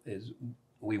we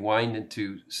wind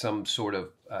into some sort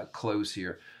of close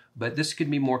here, but this could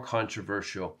be more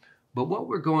controversial. But what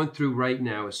we're going through right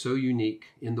now is so unique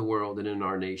in the world and in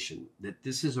our nation that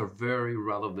this is a very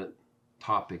relevant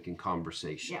topic and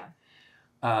conversation.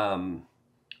 Yeah.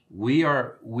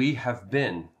 We have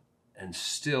been and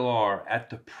still are at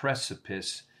the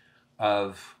precipice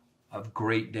of of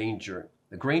great danger.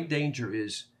 The great danger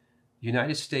is the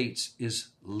United States is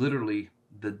literally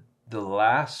the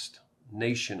last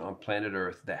nation on planet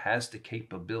Earth that has the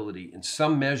capability in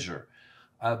some measure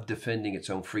of defending its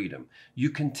own freedom. You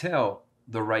can tell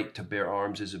the right to bear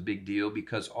arms is a big deal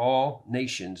because all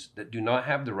nations that do not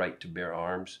have the right to bear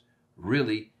arms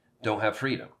really don't have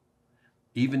freedom.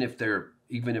 Even if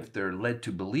they're led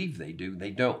to believe they do,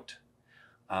 they don't.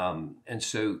 And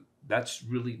so that's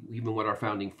really even what our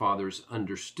founding fathers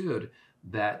understood,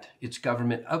 that it's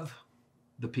government of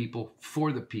the people,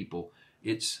 for the people.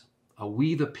 It's a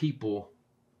we the people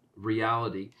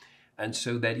reality. And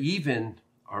so that even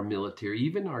our military,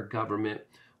 even our government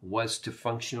was to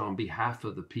function on behalf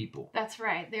of the people. That's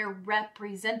right. They're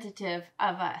representative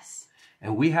of us.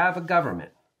 And we have a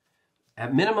government.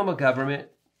 At minimum, a government.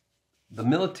 The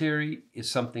military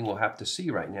is something we'll have to see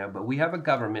right now, but we have a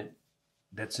government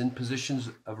that's in positions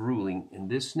of ruling in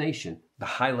this nation, the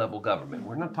high-level government.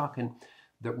 We're not talking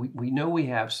that we know we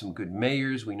have some good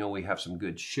mayors, we know we have some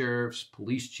good sheriffs,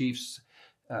 police chiefs.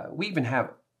 We even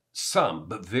have some,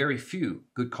 but very few,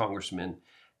 good congressmen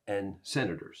and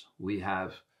senators. We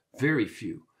have very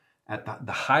few. At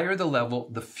the higher the level,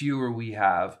 the fewer we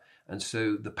have. And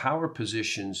so the power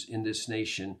positions in this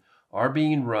nation are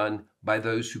being run by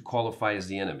those who qualify as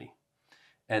the enemy.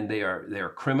 And they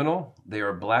are criminal, they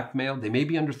are blackmailed, they may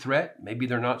be under threat, maybe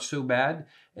they're not so bad,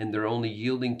 and they're only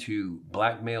yielding to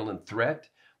blackmail and threat,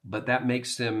 but that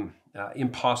makes them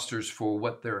imposters for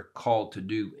what they're called to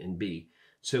do and be.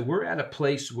 So we're at a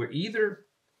place where either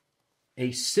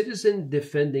a citizen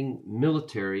defending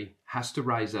military has to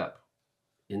rise up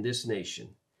in this nation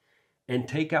and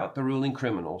take out the ruling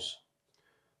criminals,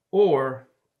 or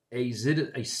a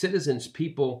citizens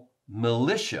people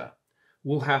militia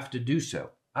will have to do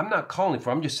so. I'm not calling for,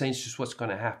 I'm just saying it's just what's going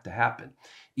to have to happen.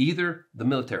 Either the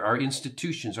military, our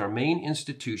institutions, our main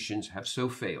institutions have so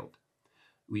failed.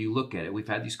 When you look at it, we've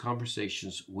had these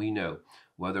conversations, we know,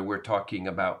 whether we're talking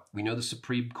about, we know the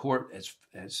Supreme Court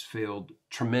has failed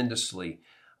tremendously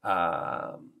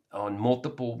on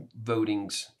multiple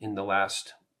votings in the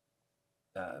last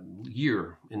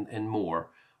year and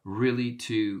more, really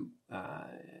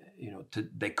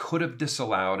they could have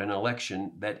disallowed an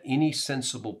election that any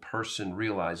sensible person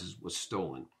realizes was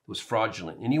stolen, was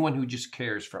fraudulent. Anyone who just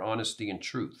cares for honesty and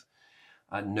truth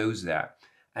knows that.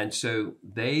 And so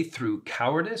they, through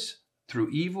cowardice, through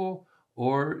evil,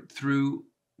 or through,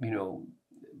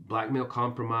 blackmail,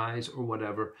 compromise, or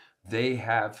whatever, they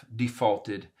have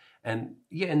defaulted. And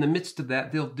in the midst of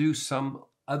that, they'll do some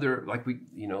other,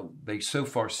 they so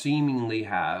far seemingly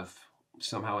have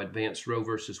somehow advanced Roe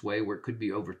versus Wade, where it could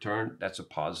be overturned. That's a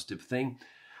positive thing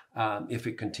if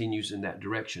it continues in that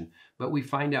direction. But we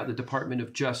find out the Department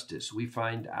of Justice, we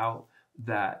find out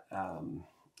that,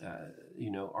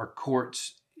 our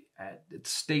courts at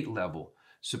state level,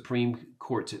 Supreme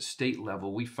Courts at state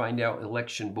level, we find out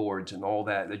election boards and all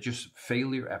that. They're just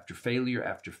failure after failure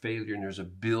after failure. And there's a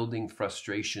building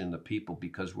frustration in the people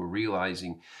because we're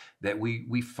realizing that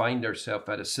we find ourselves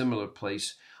at a similar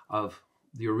place of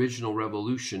the original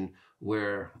revolution,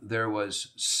 where there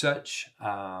was such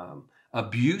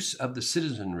abuse of the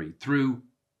citizenry through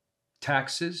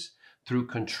taxes, through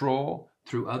control,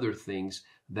 through other things,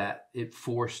 that it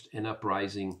forced an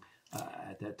uprising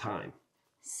at that time.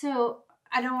 So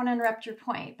I don't want to interrupt your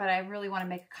point, but I really want to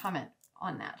make a comment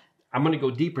on that. I'm going to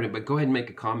go deeper in it, but go ahead and make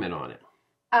a comment on it.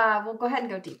 Well, go ahead and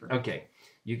go deeper. Okay,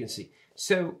 you can see.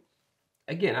 So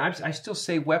again, I still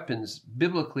say weapons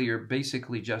biblically are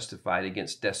basically justified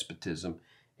against despotism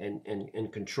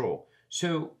and control.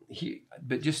 So,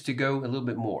 but just to go a little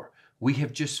bit more, we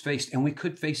have just faced, and we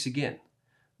could face again,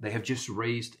 they have just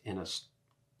raised in a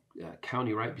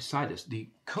county right beside us, the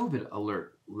COVID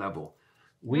alert level.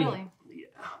 Really?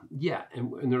 Yeah,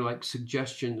 and they're like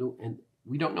suggestions, and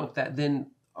we don't know if that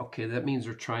then, okay, that means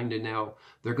they're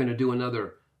going to do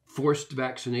another forced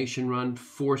vaccination run,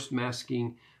 forced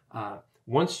masking.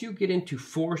 Once you get into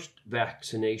forced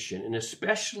vaccination, and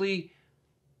especially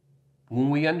when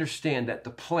we understand that the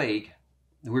plague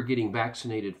that we're getting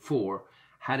vaccinated for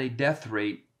had a death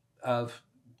rate of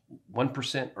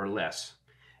 1% or less,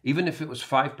 even if it was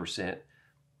 5%,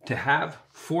 to have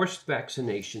forced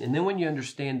vaccination. And then when you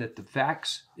understand that the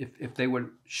vax, if they would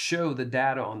show the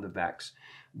data on the vax,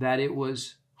 that it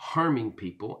was harming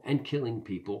people and killing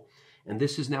people, and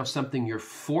this is now something you're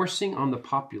forcing on the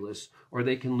populace, or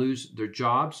they can lose their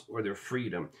jobs or their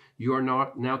freedom. You are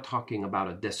not now talking about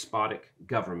a despotic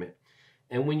government.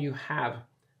 And when you have,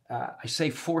 I say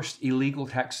forced illegal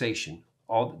taxation,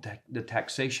 all the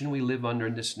taxation we live under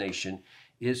in this nation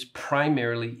is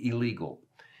primarily illegal.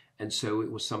 And so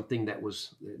it was something that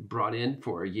was brought in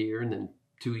for a year and then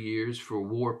 2 years for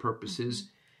war purposes.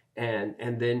 And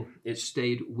then it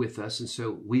stayed with us. And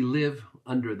so we live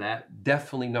under that.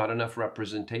 Definitely not enough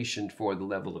representation for the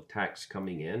level of tax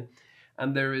coming in.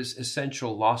 And there is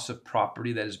essential loss of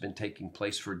property that has been taking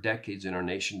place for decades in our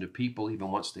nation to people,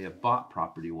 even once they have bought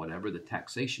property, whatever. The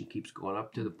taxation keeps going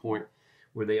up to the point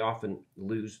where they often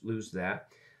lose that.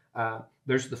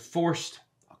 There's the forced,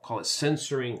 I'll call it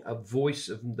censoring, of voice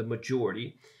of the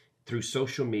majority through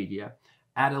social media.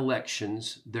 At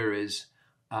elections, there is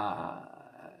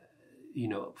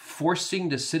forcing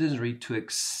the citizenry to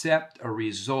accept a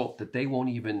result that they won't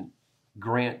even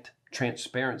grant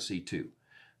transparency to.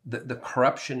 The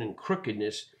corruption and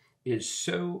crookedness is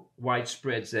so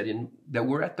widespread that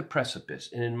we're at the precipice.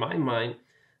 And in my mind,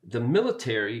 the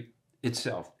military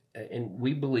itself, and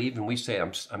we believe, and we say,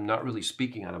 I'm not really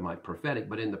speaking out of my prophetic,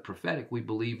 but in the prophetic, we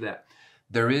believe that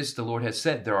the Lord has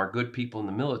said, there are good people in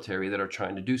the military that are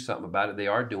trying to do something about it. They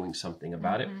are doing something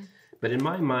about it. But in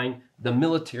my mind, the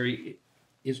military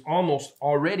is almost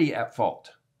already at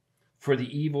fault for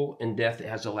the evil and death it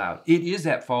has allowed. It is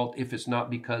at fault if it's not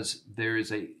because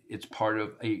it's part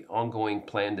of an ongoing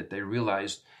plan that they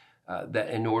realized that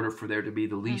in order for there to be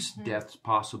the least deaths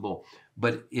possible.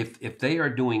 But if they are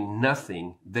doing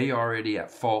nothing, they are already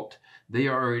at fault. They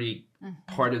are already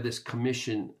part of this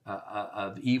commission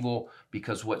of evil,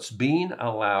 because what's being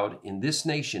allowed in this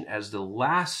nation as the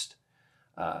last,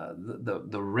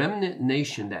 the remnant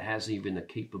nation that has even the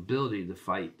capability to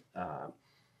fight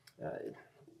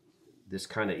this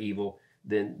kind of evil,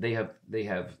 then they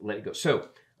have let it go. So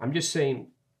I'm just saying,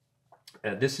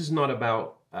 this is not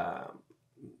about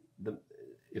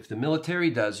if the military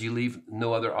does, you leave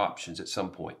no other options at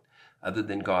some point other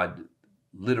than God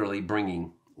literally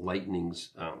bringing lightnings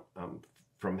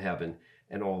from heaven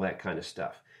and all that kind of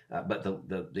stuff. But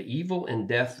the evil and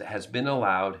death that has been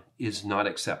allowed is not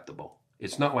acceptable.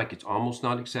 It's not like it's almost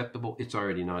not acceptable. It's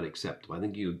already not acceptable. I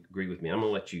think you agree with me. I'm going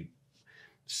to let you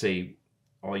say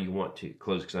all you want to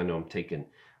close, because I know I'm taking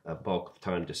a bulk of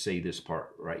time to say this part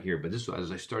right here. But this,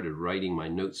 as I started writing my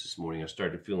notes this morning, I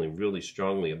started feeling really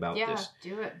strongly about this.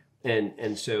 Yeah, do it.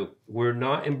 And so we're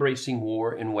not embracing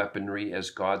war and weaponry as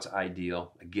God's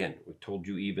ideal. Again, we told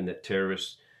you even that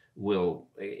terrorists will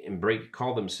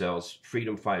call themselves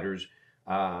freedom fighters.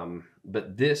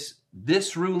 But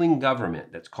this ruling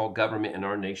government that's called government in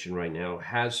our nation right now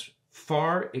has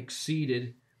far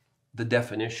exceeded the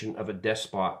definition of a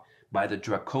despot by the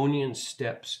draconian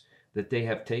steps that they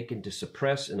have taken to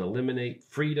suppress and eliminate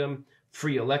freedom,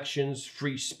 free elections,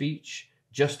 free speech,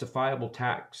 justifiable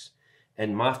tax,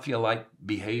 and mafia-like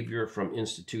behavior from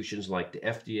institutions like the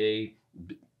FDA,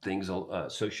 things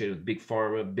associated with big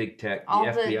pharma, big tech, the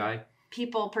FBI.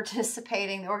 People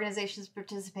participating, the organizations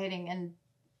participating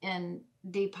in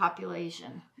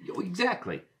depopulation.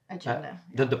 Exactly. Agenda.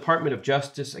 The Department of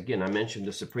Justice, again, I mentioned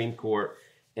the Supreme Court,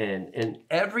 and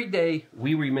every day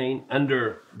we remain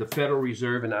under the Federal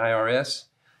Reserve and IRS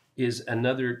is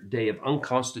another day of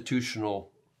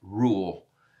unconstitutional rule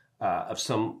of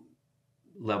some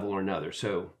level or another.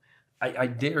 So I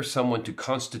dare someone to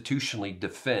constitutionally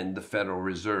defend the Federal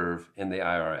Reserve and the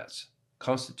IRS.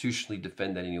 Constitutionally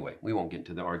defend that anyway. We won't get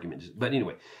into the argument. But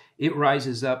anyway, it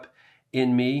rises up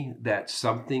in me that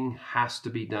something has to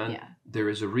be done. Yeah. There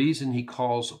is a reason he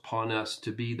calls upon us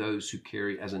to be those who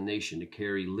carry, as a nation, to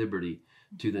carry liberty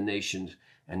to the nations.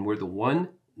 And we're the one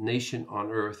nation on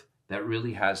earth that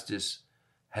really has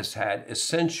had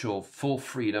essential full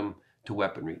freedom to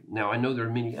weaponry. Now, I know there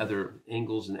are many other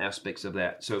angles and aspects of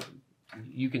that. So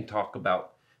you can talk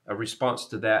about a response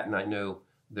to that. And I know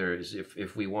there is,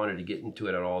 if we wanted to get into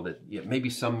it at all, that maybe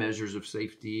some measures of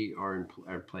safety are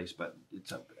in place, but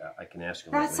it's up. I can ask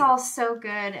you. That's all so good,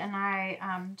 and I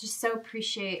just so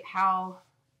appreciate how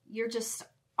you're just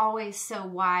always so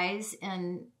wise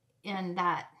in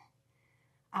that.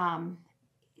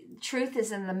 Truth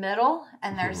is in the middle,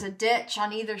 and there's a ditch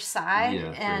on either side,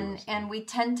 and we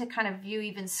tend to kind of view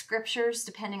even scriptures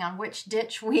depending on which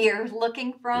ditch we are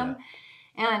looking from. Yeah.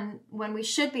 And when we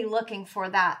should be looking for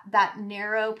that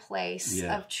narrow place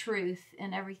of truth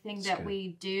in everything that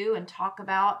we do and talk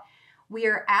about, we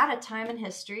are at a time in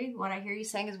history. What I hear you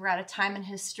saying is we're at a time in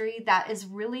history that is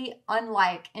really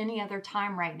unlike any other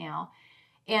time right now.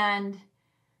 And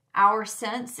our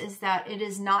sense is that it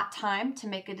is not time to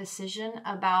make a decision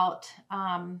about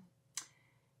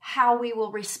how we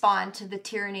will respond to the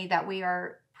tyranny that we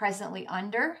are presently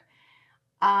under.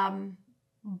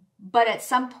 But at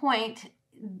some point,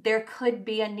 there could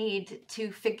be a need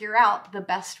to figure out the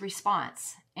best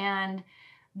response. And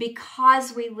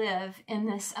because we live in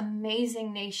this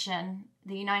amazing nation,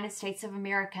 the United States of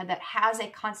America, that has a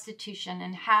constitution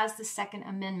and has the Second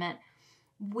Amendment,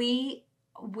 we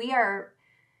we are,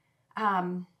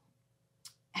 I'm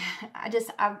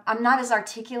not as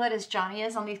articulate as Johnny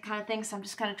is on these kind of things. So I'm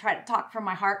just going to try to talk from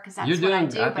my heart because that's what I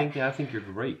do. I think you're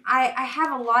great. I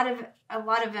have a lot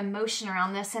of emotion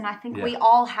around this, and I think we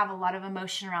all have a lot of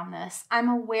emotion around this. I'm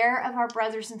aware of our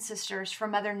brothers and sisters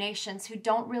from other nations who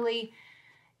don't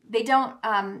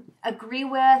agree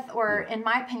with, or in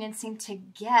my opinion, seem to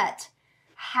get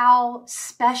how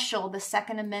special the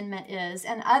Second Amendment is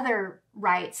and other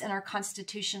rights in our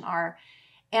Constitution are.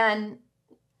 And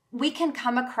we can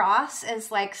come across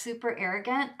as like super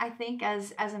arrogant, I think,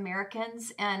 as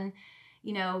Americans, and,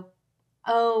 you know,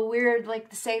 oh, we're like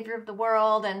the savior of the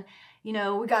world, and, you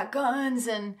know, we got guns,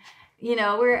 and, you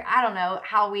know, I don't know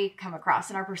how we come across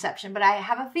in our perception, but I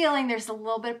have a feeling there's a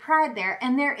little bit of pride there.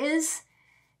 And there is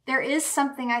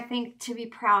something I think to be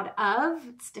proud of.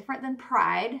 It's different than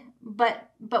pride, but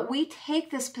we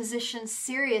take this position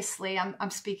seriously.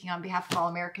 I'm speaking on behalf of all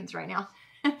Americans right now.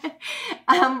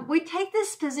 We take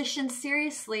this position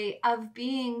seriously of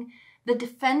being the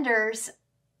defenders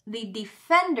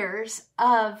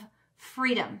of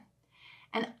freedom.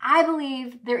 And I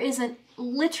believe there isn't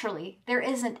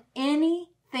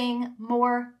anything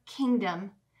more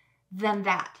kingdom than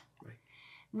that. Right.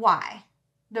 Why?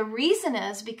 The reason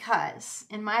is because,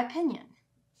 in my opinion,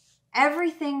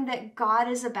 everything that God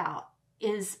is about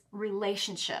is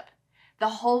relationship. The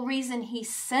whole reason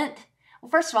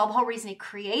first of all, the whole reason he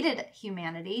created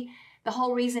humanity, the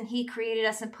whole reason he created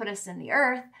us and put us in the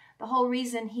earth, the whole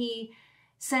reason he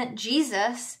sent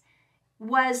Jesus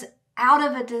was out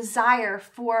of a desire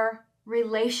for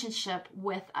relationship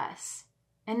with us.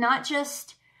 And not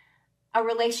just a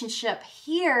relationship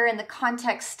here in the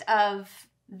context of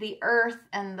the earth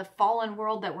and the fallen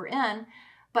world that we're in,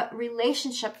 but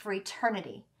relationship for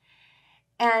eternity.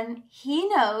 And he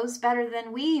knows better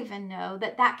than we even know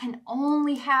that can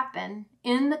only happen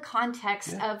in the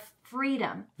context of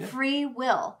freedom, free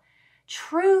will,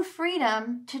 true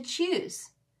freedom to choose.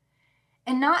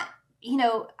 And not, you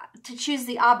know, to choose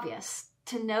the obvious,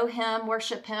 to know him,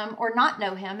 worship him, or not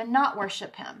know him and not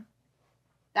worship him.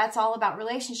 That's all about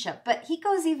relationship. But he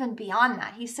goes even beyond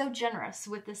that. He's so generous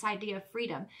with this idea of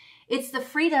freedom. It's the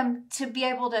freedom to be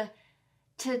able to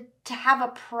have a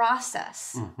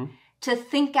process, to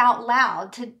think out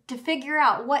loud, to figure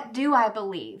out, what do I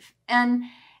believe? And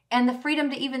the freedom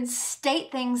to even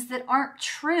state things that aren't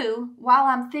true while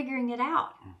I'm figuring it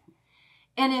out.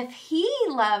 And if he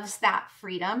loves that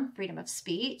freedom of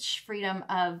speech, freedom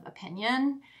of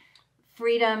opinion,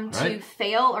 freedom to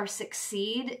fail or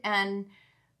succeed, and,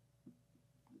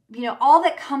 you know, all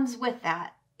that comes with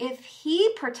that, if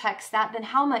he protects that, then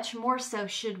how much more so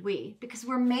should we? Because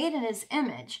we're made in his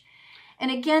image.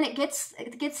 And again, it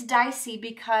gets dicey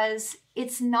because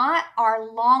it's not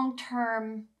our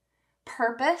long-term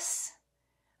purpose.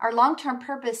 Our long-term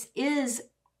purpose is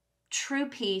true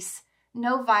peace,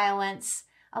 no violence,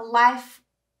 a life,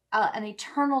 an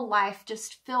eternal life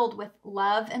just filled with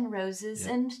love and roses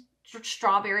and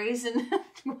strawberries and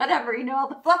whatever, you know, all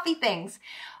the fluffy things.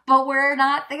 But we're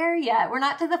not there yet. We're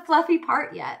not to the fluffy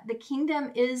part yet. The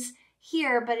kingdom is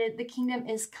here, but the kingdom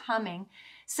is coming.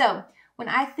 So when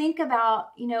I think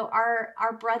about, you know,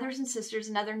 our brothers and sisters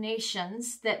in other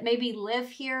nations that maybe live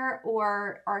here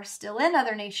or are still in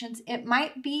other nations, it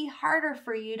might be harder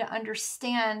for you to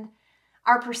understand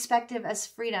our perspective as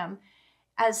freedom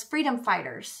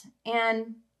fighters.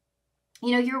 And,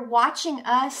 you know, you're watching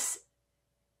us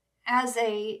as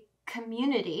a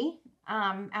community,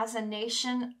 as a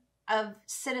nation of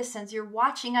citizens. You're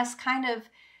watching us kind of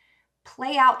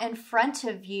play out in front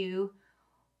of you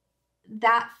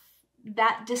that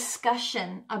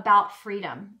discussion about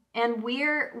freedom. And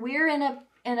we're in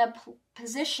a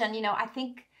position, you know, I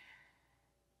think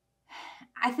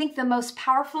the most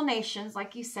powerful nations,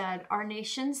 like you said, are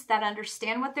nations that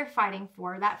understand what they're fighting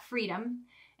for, that freedom.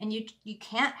 And you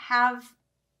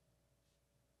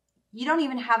don't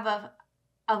even have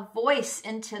a voice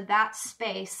into that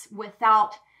space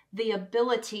without the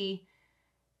ability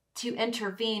to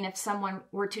intervene if someone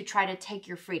were to try to take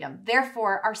your freedom.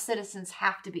 Therefore, our citizens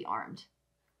have to be armed.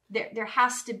 There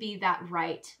has to be that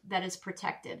right that is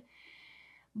protected.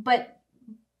 But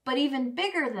even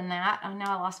bigger than that, oh,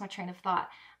 now I lost my train of thought.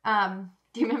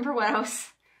 Do you remember what I was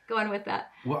going with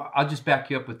that? Well, I'll just back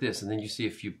you up with this, and then you see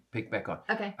if you pick back on.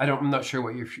 Okay. I'm not sure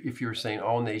if you're saying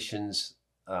all nations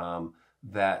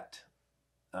that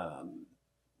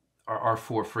are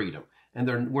for freedom, and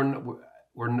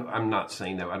I'm not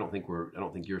saying that. I don't think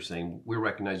you're saying we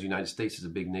recognize the United States as a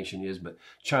big nation is, but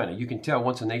China, you can tell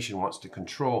once a nation wants to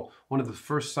control, one of the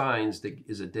first signs that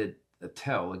is a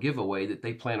giveaway that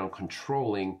they plan on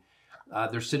controlling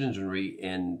their citizenry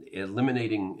and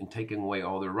eliminating and taking away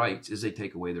all their rights is they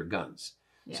take away their guns.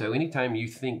 Yeah. So anytime you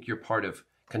think you're part of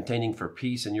containing for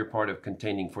peace and you're part of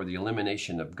containing for the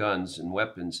elimination of guns and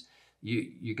weapons,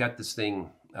 you got this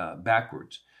thing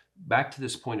backwards. Back to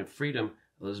this point of freedom,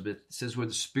 Elizabeth says, where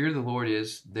the Spirit of the Lord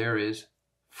is, there is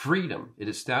freedom. It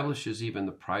establishes even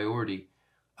the priority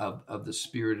of the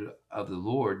Spirit of the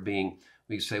Lord being,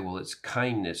 we say, well, it's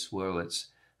kindness, well, it's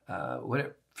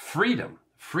whatever, freedom,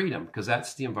 because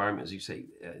that's the environment, as you say,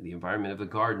 the environment of the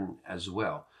garden as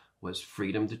well, was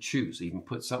freedom to choose. Even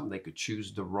put something, they could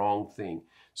choose the wrong thing.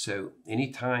 So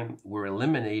anytime we're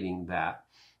eliminating that,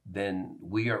 then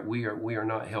we are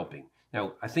not helping.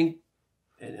 Now, I think,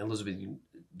 and Elizabeth, you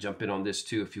jump in on this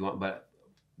too if you want, but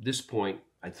at this point,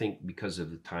 I think because of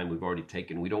the time we've already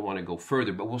taken, we don't want to go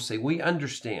further, but we'll say we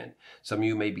understand. Some of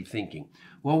you may be thinking,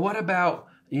 well, what about,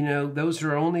 those who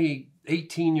are only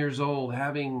 18 years old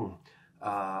having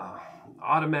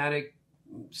automatic,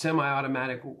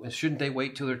 semi-automatic, shouldn't they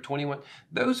wait till they're 21?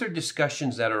 Those are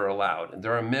discussions that are allowed, and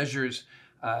there are measures.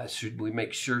 Should we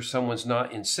make sure someone's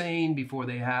not insane before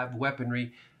they have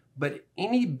weaponry? But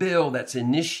any bill that's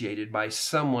initiated by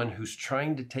someone who's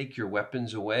trying to take your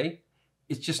weapons away,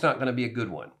 it's just not going to be a good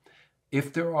one.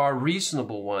 If there are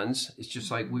reasonable ones, it's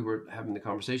just like we were having the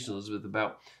conversation, Elizabeth,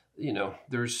 about,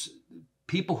 there's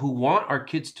people who want our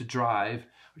kids to drive,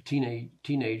 or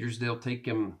teenagers, they'll take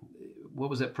them. What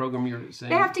was that program you were saying?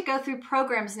 They have to go through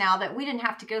programs now that we didn't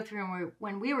have to go through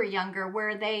when we were younger,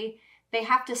 where they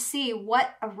have to see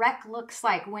what a wreck looks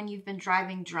like when you've been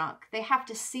driving drunk. They have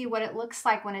to see what it looks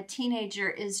like when a teenager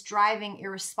is driving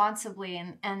irresponsibly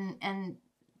and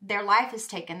their life is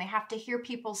taken. They have to hear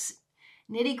people's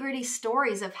nitty-gritty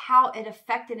stories of how it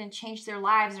affected and changed their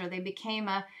lives, or they became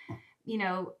a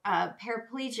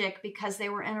paraplegic because they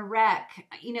were in a wreck.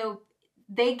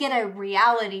 They get a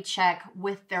reality check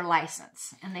with their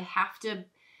license, and they have to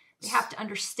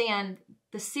understand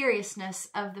the seriousness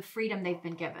of the freedom they've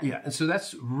been given. Yeah, and so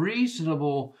that's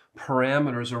reasonable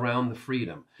parameters around the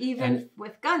freedom. Even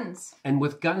with guns. And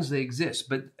with guns, they exist.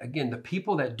 But again, the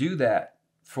people that do that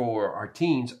for our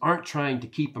teens aren't trying to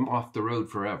keep them off the road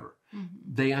forever.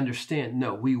 Mm-hmm. They understand,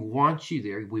 no, we want you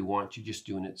there. We want you just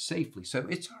doing it safely. So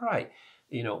it's all right.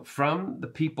 From the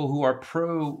people who are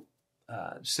pro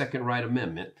Second Right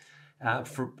Amendment,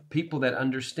 for people that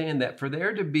understand that for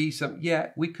there to be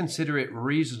we consider it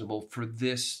reasonable for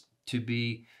this to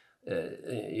be,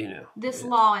 this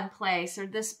law in place, or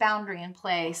this boundary in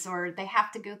place, or they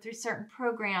have to go through certain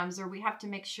programs, or we have to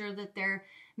make sure that they're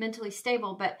mentally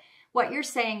stable. But what you're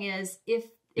saying is if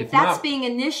that's not being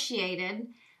initiated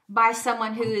by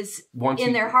someone who is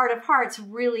in their heart of hearts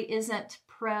really isn't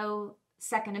pro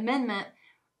Second Amendment,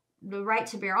 the right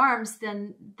to bear arms,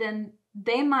 then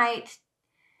they might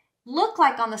look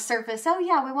like on the surface, oh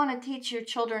yeah, we want to teach your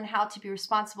children how to be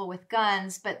responsible with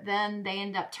guns, but then they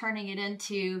end up turning it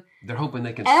into, they're hoping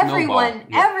they can snowball.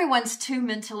 Everyone's too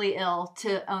mentally ill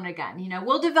to own a gun.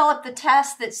 We'll develop the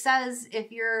test that says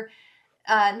if you're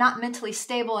not mentally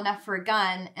stable enough for a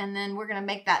gun, and then we're going to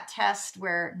make that test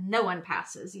where no one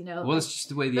passes, Well, it's just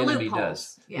the way the enemy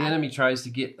does. Yeah. The enemy tries to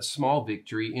get a small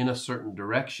victory in a certain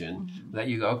direction that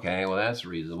you go, okay, well, that's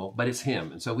reasonable, but it's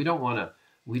him. And so we don't want to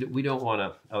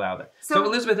allow that. So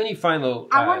Elizabeth, any final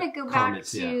I want to go back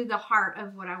to the heart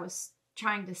of what I was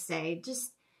trying to say.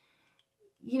 Just,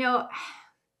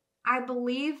 I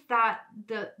believe that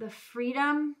the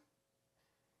freedom,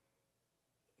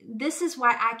 this is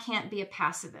why I can't be a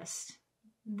pacifist.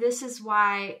 This is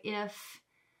why if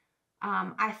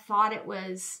I thought it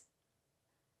was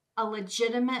a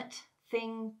legitimate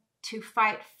thing to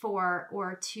fight for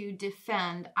or to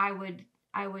defend, I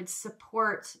would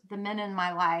support the men in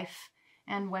my life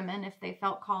and women, if they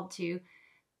felt called to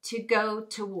go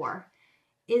to war,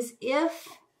 is if,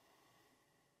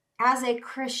 as a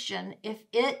Christian, if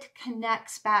it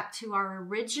connects back to our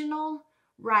original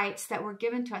rights that were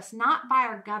given to us, not by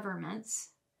our governments,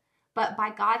 but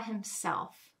by God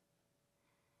himself.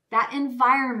 That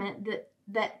environment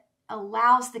that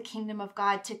allows the kingdom of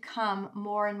God to come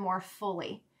more and more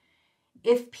fully.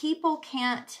 If people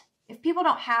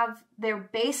don't have their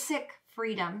basic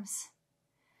freedoms,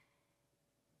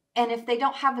 and if they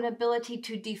don't have an ability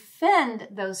to defend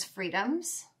those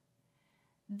freedoms,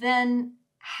 then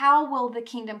how will the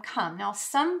kingdom come? Now,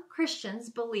 some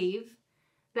Christians believe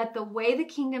that the way the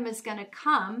kingdom is going to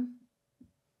come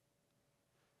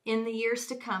in the years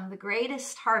to come, the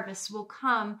greatest harvest will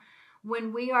come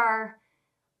when we are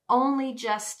only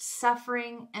just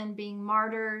suffering and being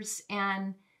martyrs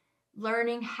and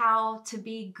learning how to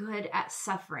be good at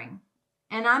suffering.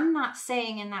 And I'm not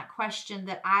saying in that question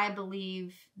that I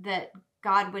believe that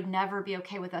God would never be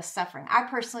okay with us suffering. I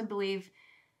personally believe,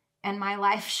 and my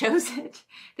life shows it,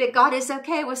 that God is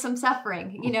okay with some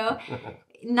suffering, you know,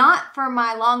 not for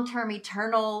my long-term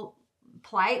eternal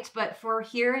plight, but for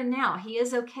here and now. He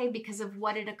is okay because of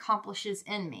what it accomplishes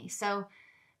in me. So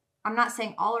I'm not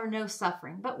saying all or no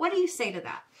suffering, but what do you say to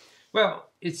that? Well,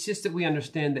 it's just that we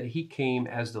understand that he came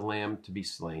as the lamb to be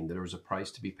slain, that there was a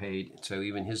price to be paid. So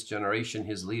even his generation,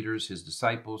 his leaders, his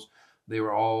disciples, they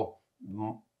were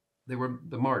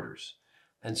the martyrs.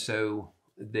 And so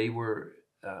they were,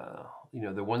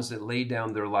 the ones that laid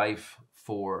down their life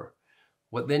for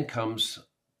what then comes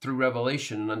through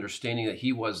revelation and understanding that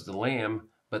he was the lamb,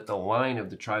 but the line of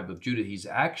the tribe of Judah. He's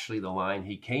actually the line.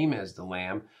 He came as the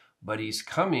lamb, but he's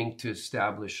coming to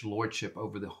establish lordship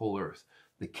over the whole earth.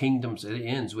 The kingdoms, it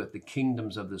ends with the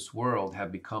kingdoms of this world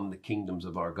have become the kingdoms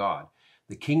of our God.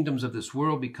 The kingdoms of this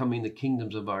world becoming the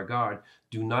kingdoms of our God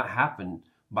do not happen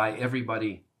by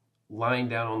everybody lying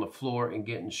down on the floor and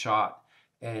getting shot,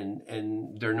 and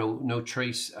there's no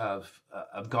trace of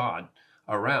God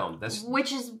around.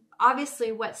 Which is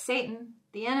obviously what Satan,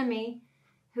 the enemy,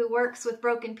 who works with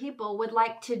broken people, would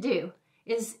like to do,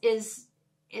 is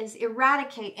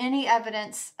eradicate any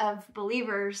evidence of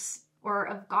believers or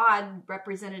of God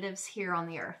representatives here on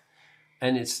the earth.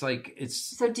 And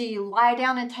so do you lie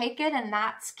down and take it, and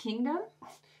that's kingdom?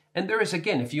 And there is,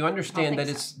 again, if you understand that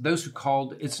it's those who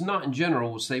called, it's not in general,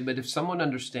 we'll say, but if someone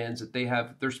understands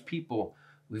that there's people,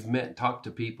 we've met and talked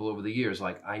to people over the years,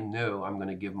 like, I know I'm going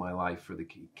to give my life for the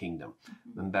kingdom,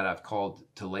 and that I've called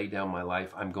to lay down my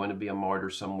life. I'm going to be a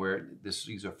martyr somewhere.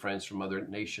 These are friends from other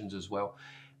nations as well.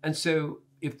 And so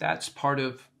if that's part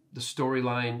of the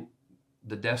storyline,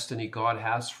 the destiny God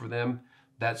has for them,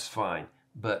 that's fine.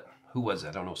 But who was that?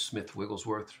 I don't know, Smith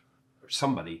Wigglesworth or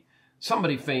somebody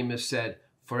famous said,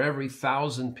 for every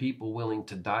 1,000 people willing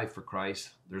to die for Christ,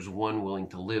 there's one willing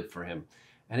to live for him.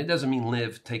 And it doesn't mean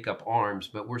live, take up arms,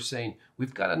 but we're saying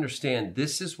we've got to understand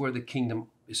this is where the kingdom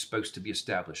is supposed to be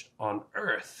established on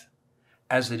earth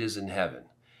as it is in heaven.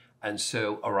 And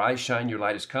so, arise, shine, your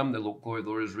light has come. The glory of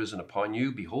the Lord is risen upon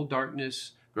you. Behold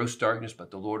darkness, gross darkness,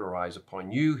 but the Lord arise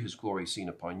upon you. His glory is seen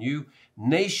upon you.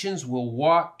 Nations will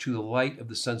walk to the light of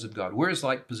the sons of God. Where is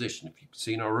light positioned? If you can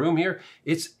see in our room here,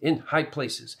 it's in high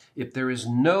places. If there is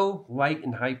no light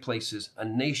in high places, a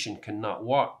nation cannot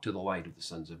walk to the light of the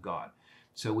sons of God.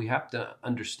 So we have to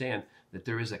understand that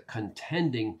there is a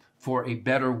contending for a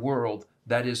better world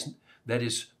that is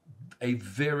a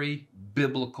very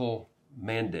biblical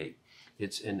mandate.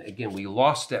 And again, we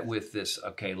lost that with this,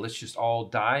 okay, let's just all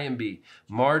die and be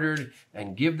martyred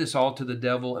and give this all to the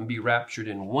devil and be raptured,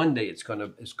 and one day it's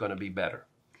gonna be better.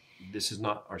 This is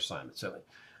not our assignment. So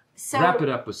wrap it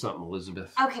up with something,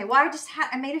 Elizabeth. Okay, well,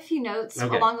 I made a few notes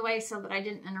along the way so that I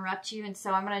didn't interrupt you, and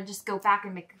so I'm gonna just go back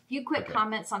and make a few quick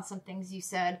comments on some things you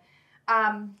said.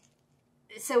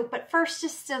 But first,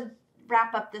 just to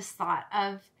wrap up this thought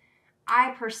of,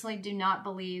 I personally do not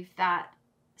believe that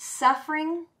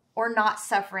suffering or not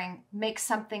suffering makes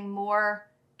something more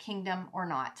kingdom or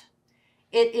not.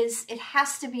 It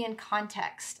has to be in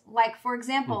context. Like, for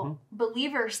example,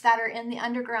 believers that are in the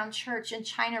underground church in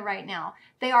China right now,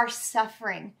 they are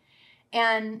suffering.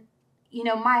 And,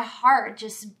 my heart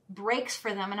just breaks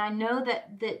for them. And I know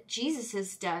that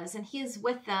Jesus does, and he is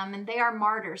with them, and they are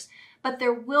martyrs. But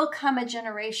there will come a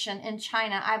generation in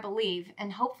China, I believe,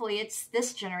 and hopefully it's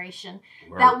this generation,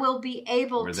 that will be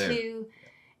able to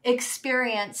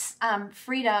experience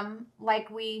freedom like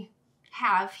we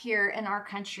have here in our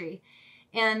country.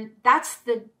 And that's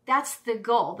the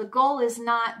goal. The goal is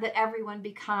not that everyone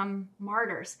become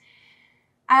martyrs.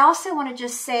 I also want to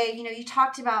just say, you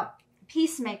talked about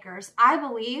peacemakers. I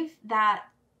believe that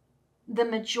the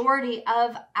majority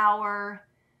of our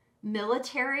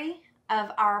military, of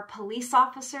our police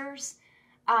officers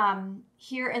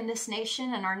here in this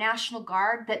nation and our National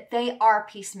Guard, that they are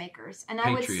peacemakers. And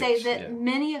I would say that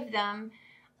many of them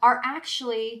are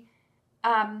actually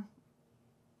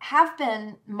have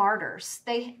been martyrs.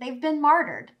 They've been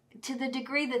martyred to the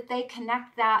degree that they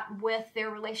connect that with their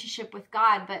relationship with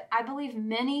God. But I believe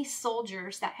many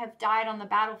soldiers that have died on the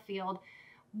battlefield,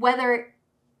 whether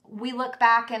we look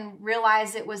back and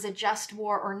realize it was a just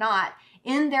war or not,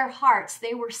 in their hearts,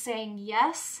 they were saying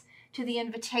yes to the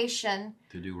invitation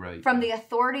to do right from the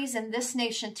authorities in this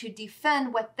nation to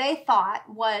defend what they thought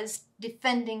was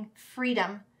defending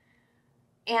freedom.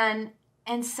 And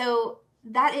so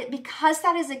because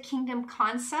that is a kingdom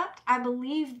concept, I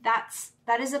believe that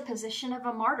is a position of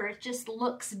a martyr. It just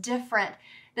looks different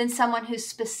than someone who's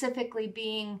specifically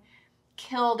being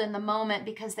killed in the moment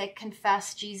because they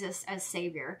confess Jesus as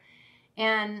Savior.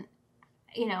 And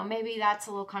maybe that's a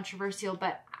little controversial,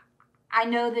 but I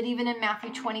know that even in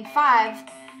Matthew 25,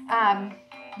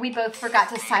 we both forgot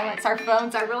to silence our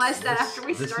phones. I realized that after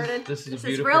we started. This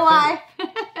is real life.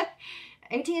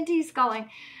 AT&T's calling.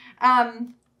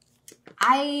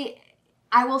 I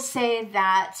will say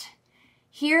that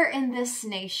here in this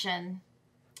nation,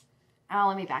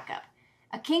 let me back up.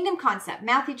 A kingdom concept,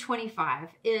 Matthew 25,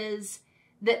 is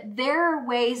that there are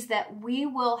ways that we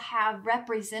will have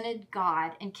represented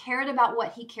God and cared about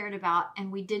what he cared about,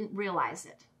 and we didn't realize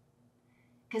it.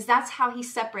 Because that's how he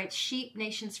separates sheep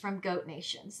nations from goat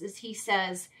nations, is he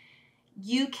says,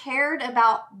 you cared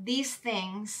about these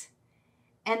things,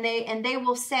 and they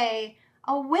will say,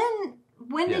 oh,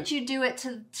 when did you do it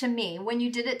to me? When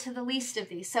you did it to the least of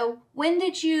these? So when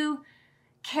did you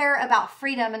care about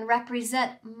freedom and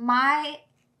represent my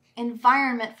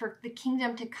environment for the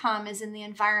kingdom to come is in the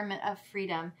environment of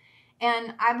freedom?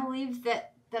 And I believe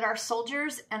that our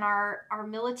soldiers and our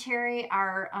military,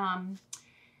 our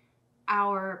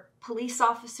police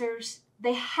officers,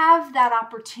 they have that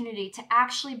opportunity to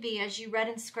actually be, as you read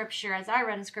in Scripture, as I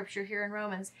read in Scripture here in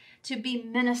Romans, to be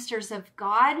ministers of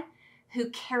God who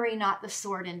carry not the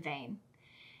sword in vain.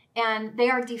 And they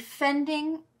are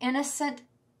defending innocent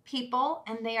people,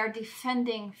 and they are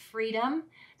defending freedom.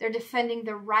 They're defending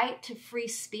the right to free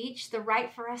speech, the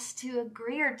right for us to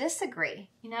agree or disagree.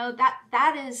 You know,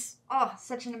 that is,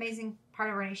 such an amazing part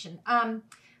of our nation. Let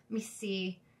me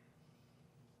see.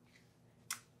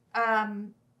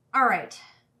 All right.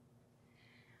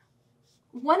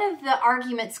 One of the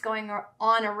arguments going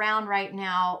on around right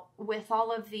now with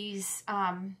all of these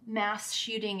mass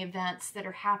shooting events that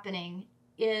are happening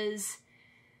is,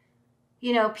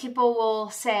 you know, people will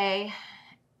say,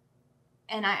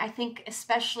 and I think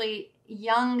especially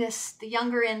the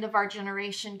younger end of our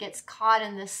generation gets caught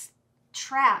in this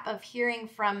trap of hearing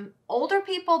from older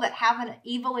people that have an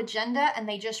evil agenda, and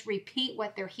they just repeat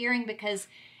what they're hearing because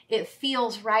it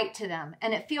feels right to them.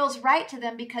 And it feels right to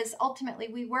them because ultimately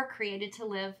we were created to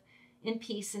live in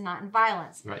peace and not in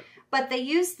violence. Right. But they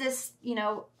use this, you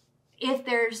know, if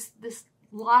there's this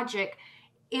logic,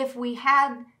 if we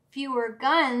had fewer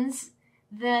guns,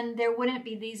 then there wouldn't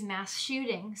be these mass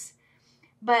shootings.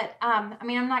 But, I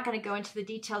mean, I'm not going to go into the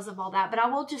details of all that, but I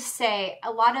will just say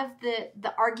a lot of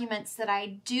the arguments that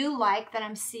I do like that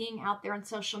I'm seeing out there on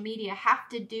social media have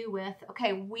to do with,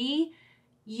 okay, we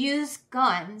use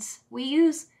guns, we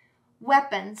use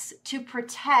weapons to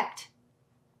protect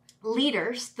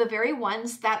leaders, the very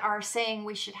ones that are saying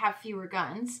we should have fewer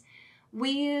guns.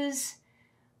 We use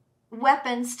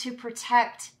weapons to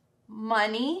protect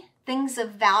money, things of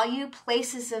value,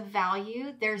 places of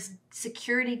value. There's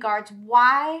security guards.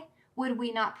 Why would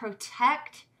we not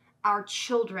protect our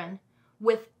children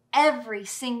with every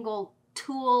single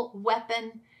tool,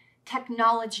 weapon,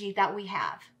 technology that we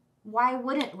have? Why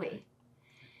wouldn't we?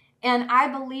 And I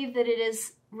believe that it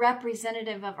is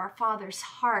representative of our Father's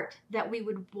heart that we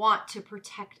would want to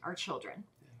protect our children.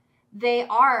 They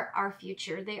are our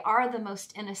future. They are the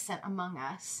most innocent among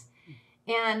us.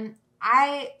 And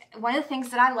one of the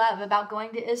things that I love about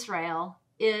going to Israel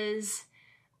is,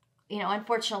 you know,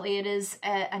 unfortunately it is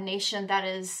a nation that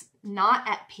is not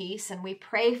at peace, and we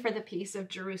pray for the peace of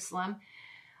Jerusalem.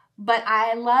 But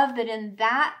I love that in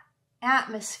that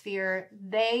atmosphere,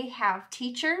 they have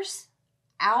teachers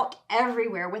out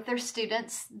everywhere with their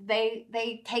students.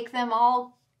 They take them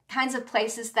all kinds of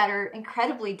places that are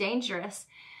incredibly dangerous,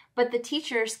 but the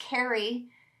teachers carry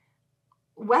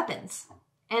weapons,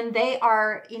 and they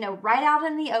are, you know, right out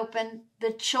in the open.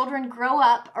 The children grow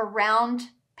up around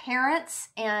parents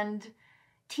and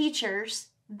teachers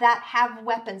that have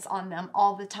weapons on them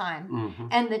all the time. Mm-hmm.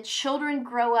 And the children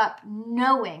grow up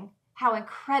knowing how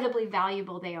incredibly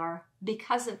valuable they are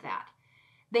because of that.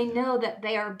 They know that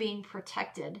they are being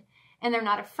protected, and they're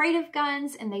not afraid of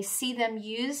guns, and they see them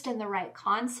used in the right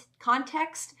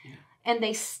context. Yeah. And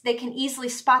they can easily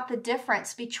spot the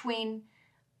difference between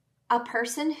a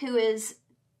person who is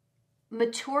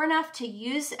mature enough to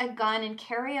use a gun and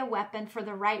carry a weapon for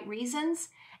the right reasons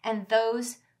and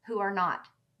those who are not.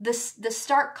 The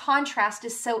stark contrast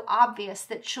is so obvious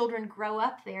that children grow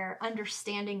up there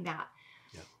understanding that.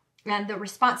 And the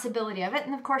responsibility of it.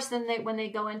 And of course, then when they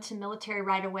go into military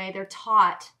right away, they're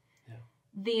taught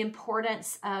the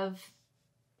importance of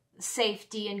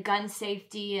safety and gun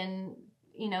safety. And,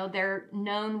 you know, they're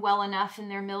known well enough in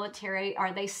their military.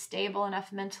 Are they stable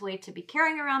enough mentally to be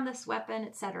carrying around this weapon,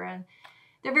 etc.? And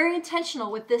they're very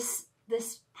intentional with this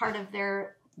part of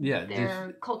their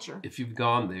culture. If you've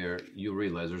gone there, you'll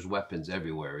realize there's weapons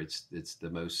everywhere. It's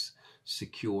the most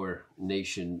secure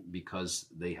nation because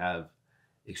they have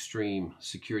extreme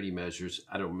security measures.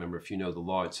 I don't remember if you know the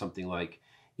law. It's something like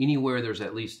anywhere there's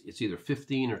at least, it's either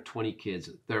 15 or 20 kids,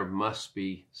 there must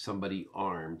be somebody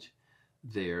armed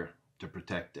there to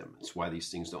protect them. It's why these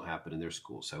things don't happen in their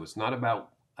schools. So it's not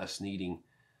about us needing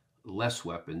less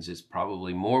weapons. It's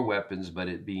probably more weapons, but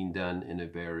it being done in a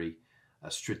very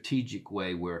strategic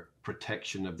way where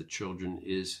protection of the children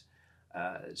is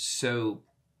so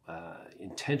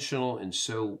intentional and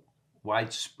so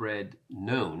widespread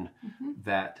known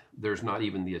that there's not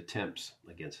even the attempts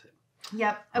against it.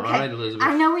 Yep. Okay. All right, Elizabeth.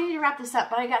 I know we need to wrap this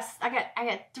up, but I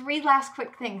got 3 last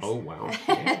quick things. Oh, wow.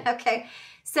 Yeah. Okay.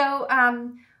 So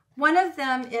one of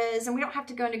them is, and we don't have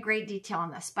to go into great detail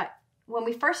on this, but when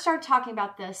we first started talking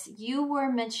about this, you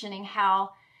were mentioning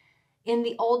how in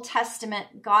the Old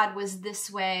Testament, God was this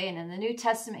way, and in the New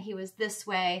Testament, he was this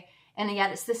way, and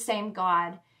yet it's the same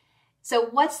God. So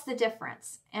what's the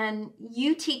difference? And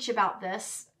you teach about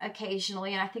this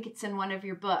occasionally, and I think it's in one of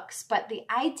your books, but the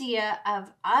idea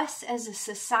of us as a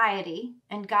society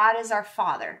and God as our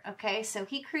Father, okay? So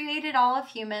he created all of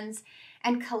humans,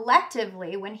 and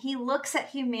collectively, when he looks at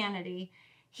humanity,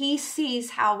 he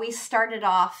sees how we started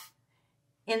off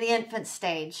in the infant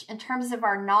stage in terms of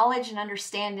our knowledge and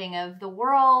understanding of the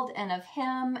world and of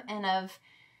him and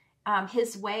of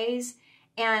his ways.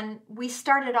 And we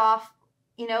started off,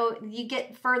 you know, you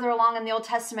get further along in the Old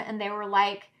Testament and they were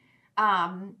like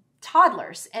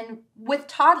toddlers. And with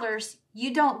toddlers,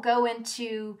 you don't go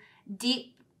into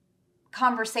deep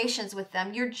conversations with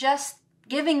them. You're just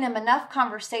giving them enough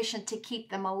conversation to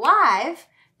keep them alive.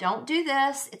 Don't do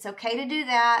this. It's okay to do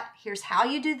that. Here's how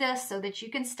you do this so that you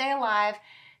can stay alive,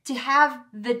 to have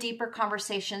the deeper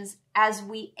conversations as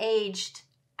we aged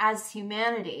as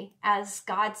humanity, as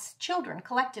God's children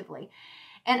collectively.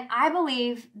 And I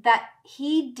believe that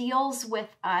he deals with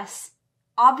us,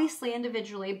 obviously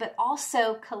individually, but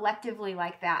also collectively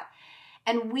like that.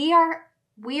 And we are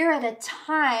at a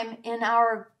time in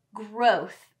our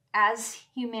growth as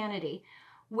humanity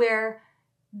where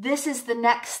this is the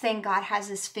next thing God has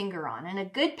his finger on. And a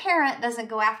good parent doesn't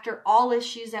go after all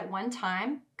issues at one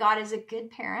time. God is a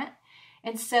good parent.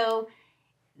 And so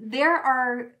there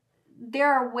are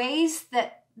ways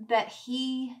that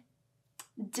he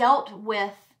dealt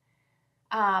with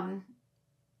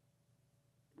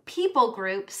people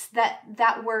groups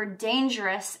that were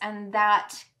dangerous and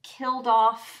that killed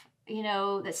off, you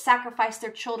know, that sacrificed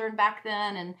their children back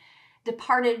then and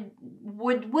departed,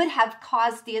 would have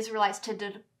caused the Israelites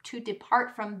to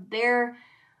depart from their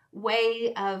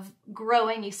way of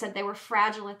growing. You said they were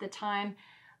fragile at the time.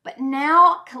 But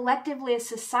now, collectively as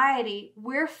society,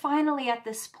 we're finally at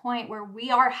this point where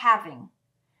we are having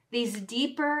these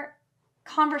deeper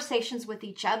conversations with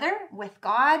each other, with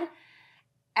God,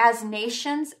 as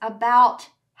nations, about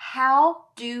how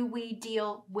do we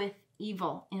deal with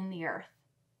evil in the earth.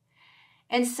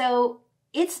 And so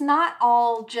it's not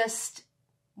all just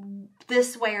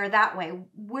this way or that way.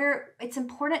 It's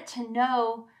important to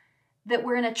know that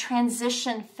we're in a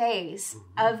transition phase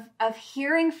of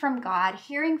hearing from God,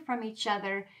 hearing from each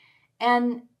other,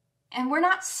 and we're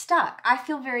not stuck. I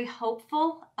feel very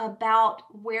hopeful about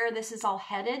where this is all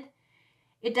headed.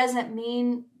 It doesn't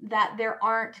mean that there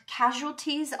aren't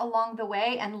casualties along the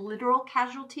way, and literal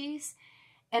casualties.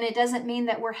 And it doesn't mean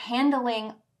that we're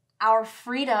handling our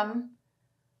freedom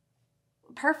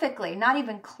perfectly, not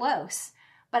even close.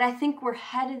 But I think we're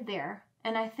headed there.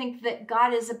 And I think that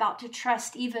God is about to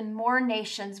trust even more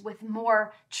nations with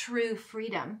more true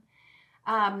freedom.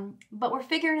 But we're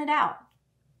figuring it out.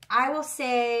 I will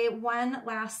say one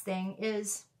last thing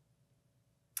is,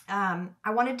 I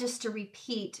wanted just to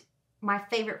repeat my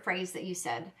favorite phrase that you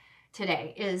said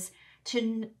today is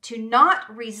to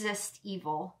not resist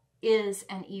evil is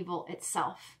an evil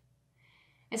itself.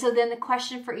 And so then the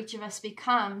question for each of us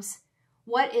becomes,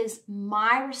 what is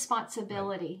my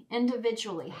responsibility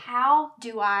individually? How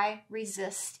do I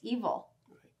resist evil?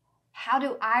 How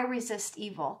do I resist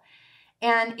evil?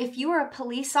 And if you are a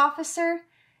police officer,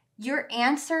 your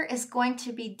answer is going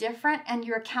to be different and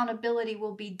your accountability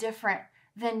will be different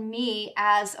than me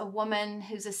as a woman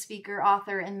who's a speaker,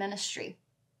 author, and ministry.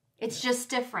 It's just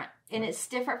different, and it's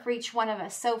different for each one of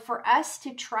us. So for us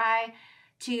to try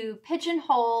to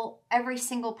pigeonhole every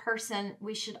single person,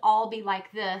 we should all be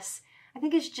like this, I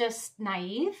think it's just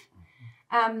naive.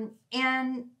 And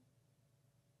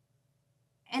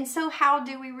so how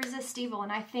do we resist evil?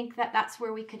 And I think that that's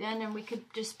where we could end, and we could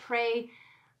just pray,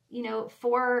 you know,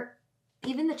 for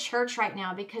even the church right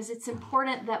now, because it's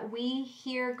important that we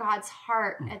hear God's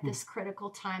heart at this critical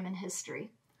time in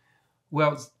history.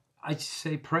 Well, I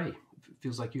say pray. It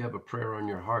feels like you have a prayer on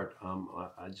your heart.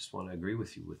 I just want to agree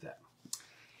with you with that.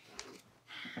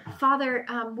 Father,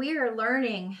 we are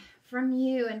learning from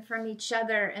you and from each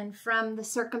other and from the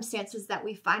circumstances that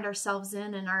we find ourselves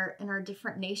in our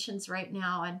different nations right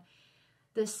now. And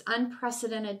this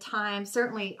unprecedented time,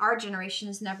 certainly our generation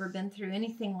has never been through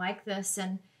anything like this.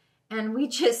 And we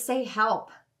just say,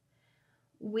 help.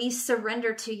 We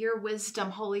surrender to your wisdom,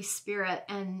 Holy Spirit,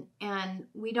 and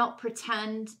we don't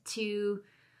pretend to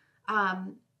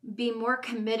be more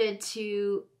committed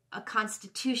to a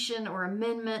constitution or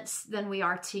amendments than we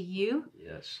are to you.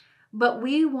 Yes. But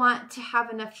we want to have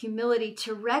enough humility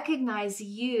to recognize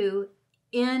you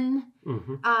in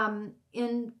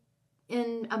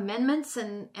in amendments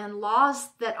and laws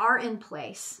that are in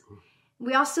place.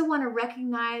 We also want to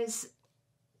recognize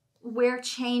where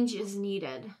change is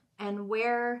needed and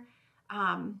where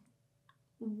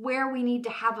we need to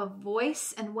have a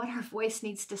voice and what our voice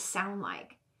needs to sound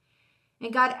like.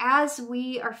 And God, as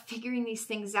we are figuring these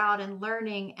things out and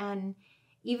learning and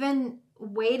even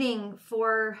waiting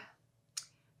for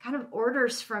kind of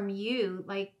orders from you,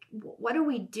 like, what do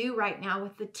we do right now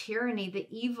with the tyranny, the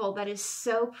evil that is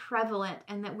so prevalent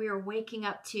and that we are waking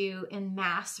up to in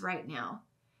mass right now?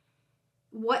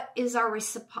 What is our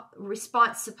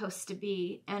response supposed to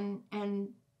be? And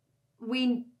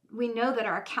we know that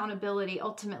our accountability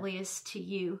ultimately is to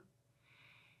you.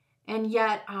 And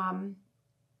yet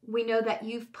we know that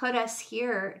you've put us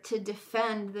here to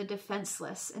defend the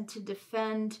defenseless and to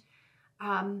defend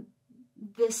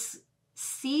this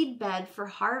seedbed for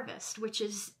harvest, which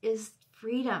is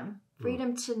freedom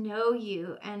to know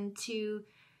you and to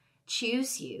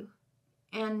choose you.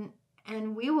 And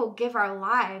we will give our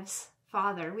lives,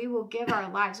 Father, we will give our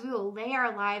lives, we will lay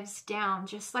our lives down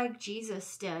just like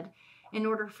Jesus did in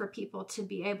order for people to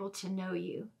be able to know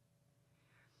you.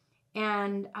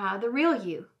 And the real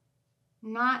you,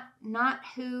 not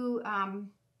who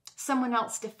someone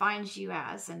else defines you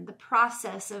as, and the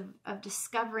process of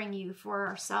discovering you for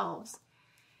ourselves.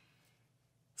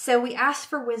 So we ask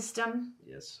for wisdom.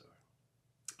 Yes, sir.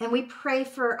 And we pray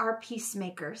for our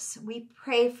peacemakers. We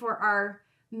pray for our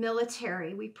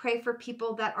military. We pray for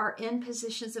people that are in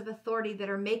positions of authority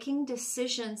that are making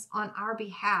decisions on our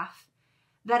behalf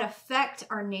that affect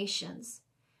our nations.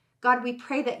 God, we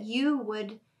pray that you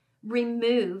would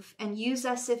remove and use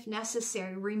us if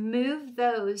necessary. Remove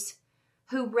those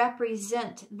who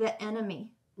represent the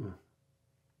enemy,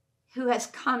 who has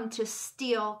come to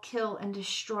steal, kill, and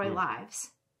destroy lives.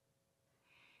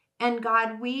 And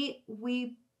God, we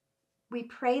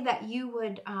pray that you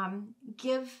would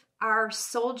give our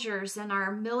soldiers and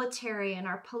our military and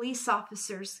our police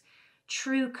officers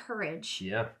true courage.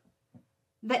 Yeah.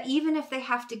 That even if they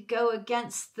have to go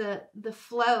against the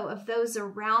flow of those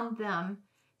around them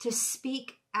to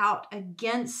speak out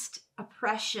against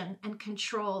oppression and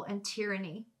control and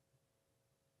tyranny,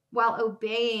 while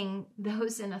obeying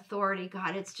those in authority,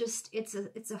 God,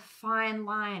 it's a fine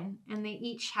line. And they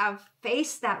each have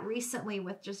faced that recently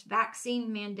with just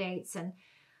vaccine mandates and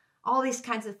all these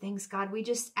kinds of things. God, we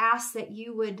just ask that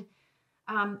you would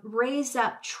raise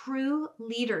up true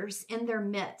leaders in their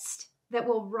midst that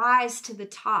will rise to the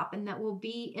top and that will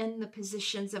be in the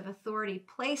positions of authority,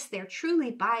 placed there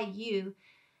truly by you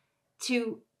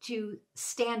to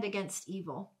stand against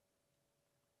evil.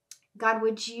 God,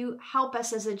 would you help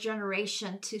us as a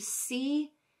generation to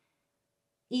see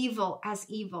evil as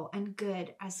evil and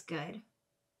good as good?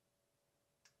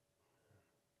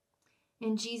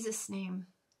 In Jesus' name.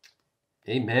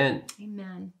 Amen.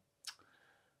 Amen.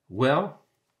 Well,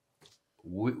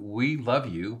 we love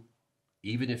you,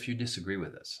 even if you disagree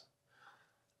with us.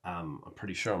 I'm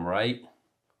pretty sure I'm right,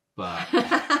 but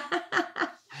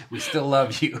we still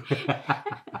love you.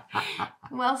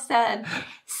 Well said.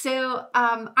 So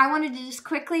I wanted to just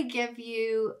quickly give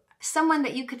you someone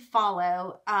that you could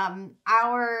follow. One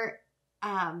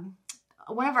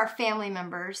of our family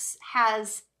members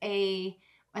has an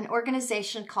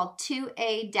organization called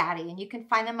 2A Daddy, and you can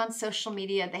find them on social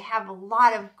media. They have a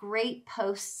lot of great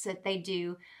posts that they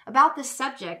do about this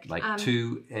subject. Like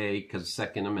 2A, because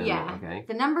Second Amendment, yeah, okay?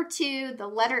 The number 2, the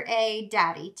letter A,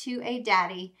 Daddy, 2A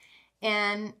Daddy.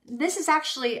 And this is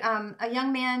actually a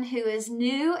young man who is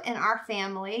new in our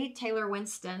family, Taylor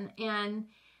Winston. And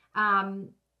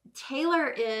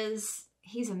Taylor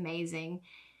he's amazing.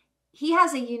 He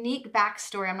has a unique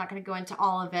backstory. I'm not going to go into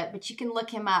all of it, but you can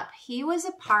look him up. He was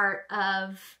a part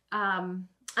of,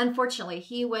 unfortunately,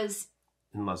 he was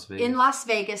in Las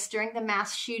Vegas during the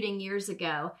mass shooting years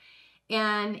ago.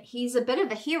 And he's a bit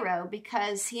of a hero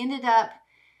because he ended up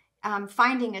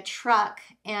finding a truck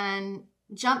and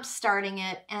jump starting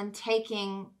it and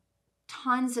taking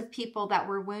tons of people that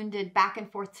were wounded back and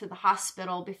forth to the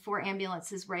hospital before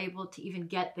ambulances were able to even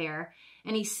get there.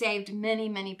 And he saved many,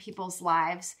 many people's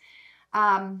lives.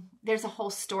 there's a whole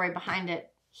story behind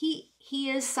it. He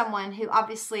is someone who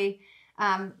obviously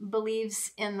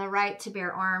believes in the right to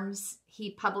bear arms.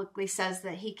 He publicly says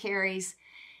that he carries,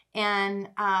 and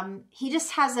he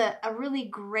just has a really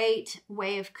great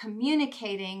way of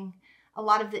communicating a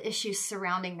lot of the issues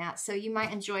surrounding that. So you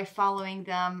might enjoy following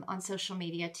them on social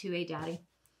media, 2A Daddy.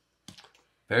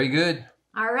 Very good.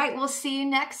 All right, we'll see you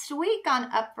next week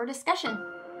on Up for Discussion.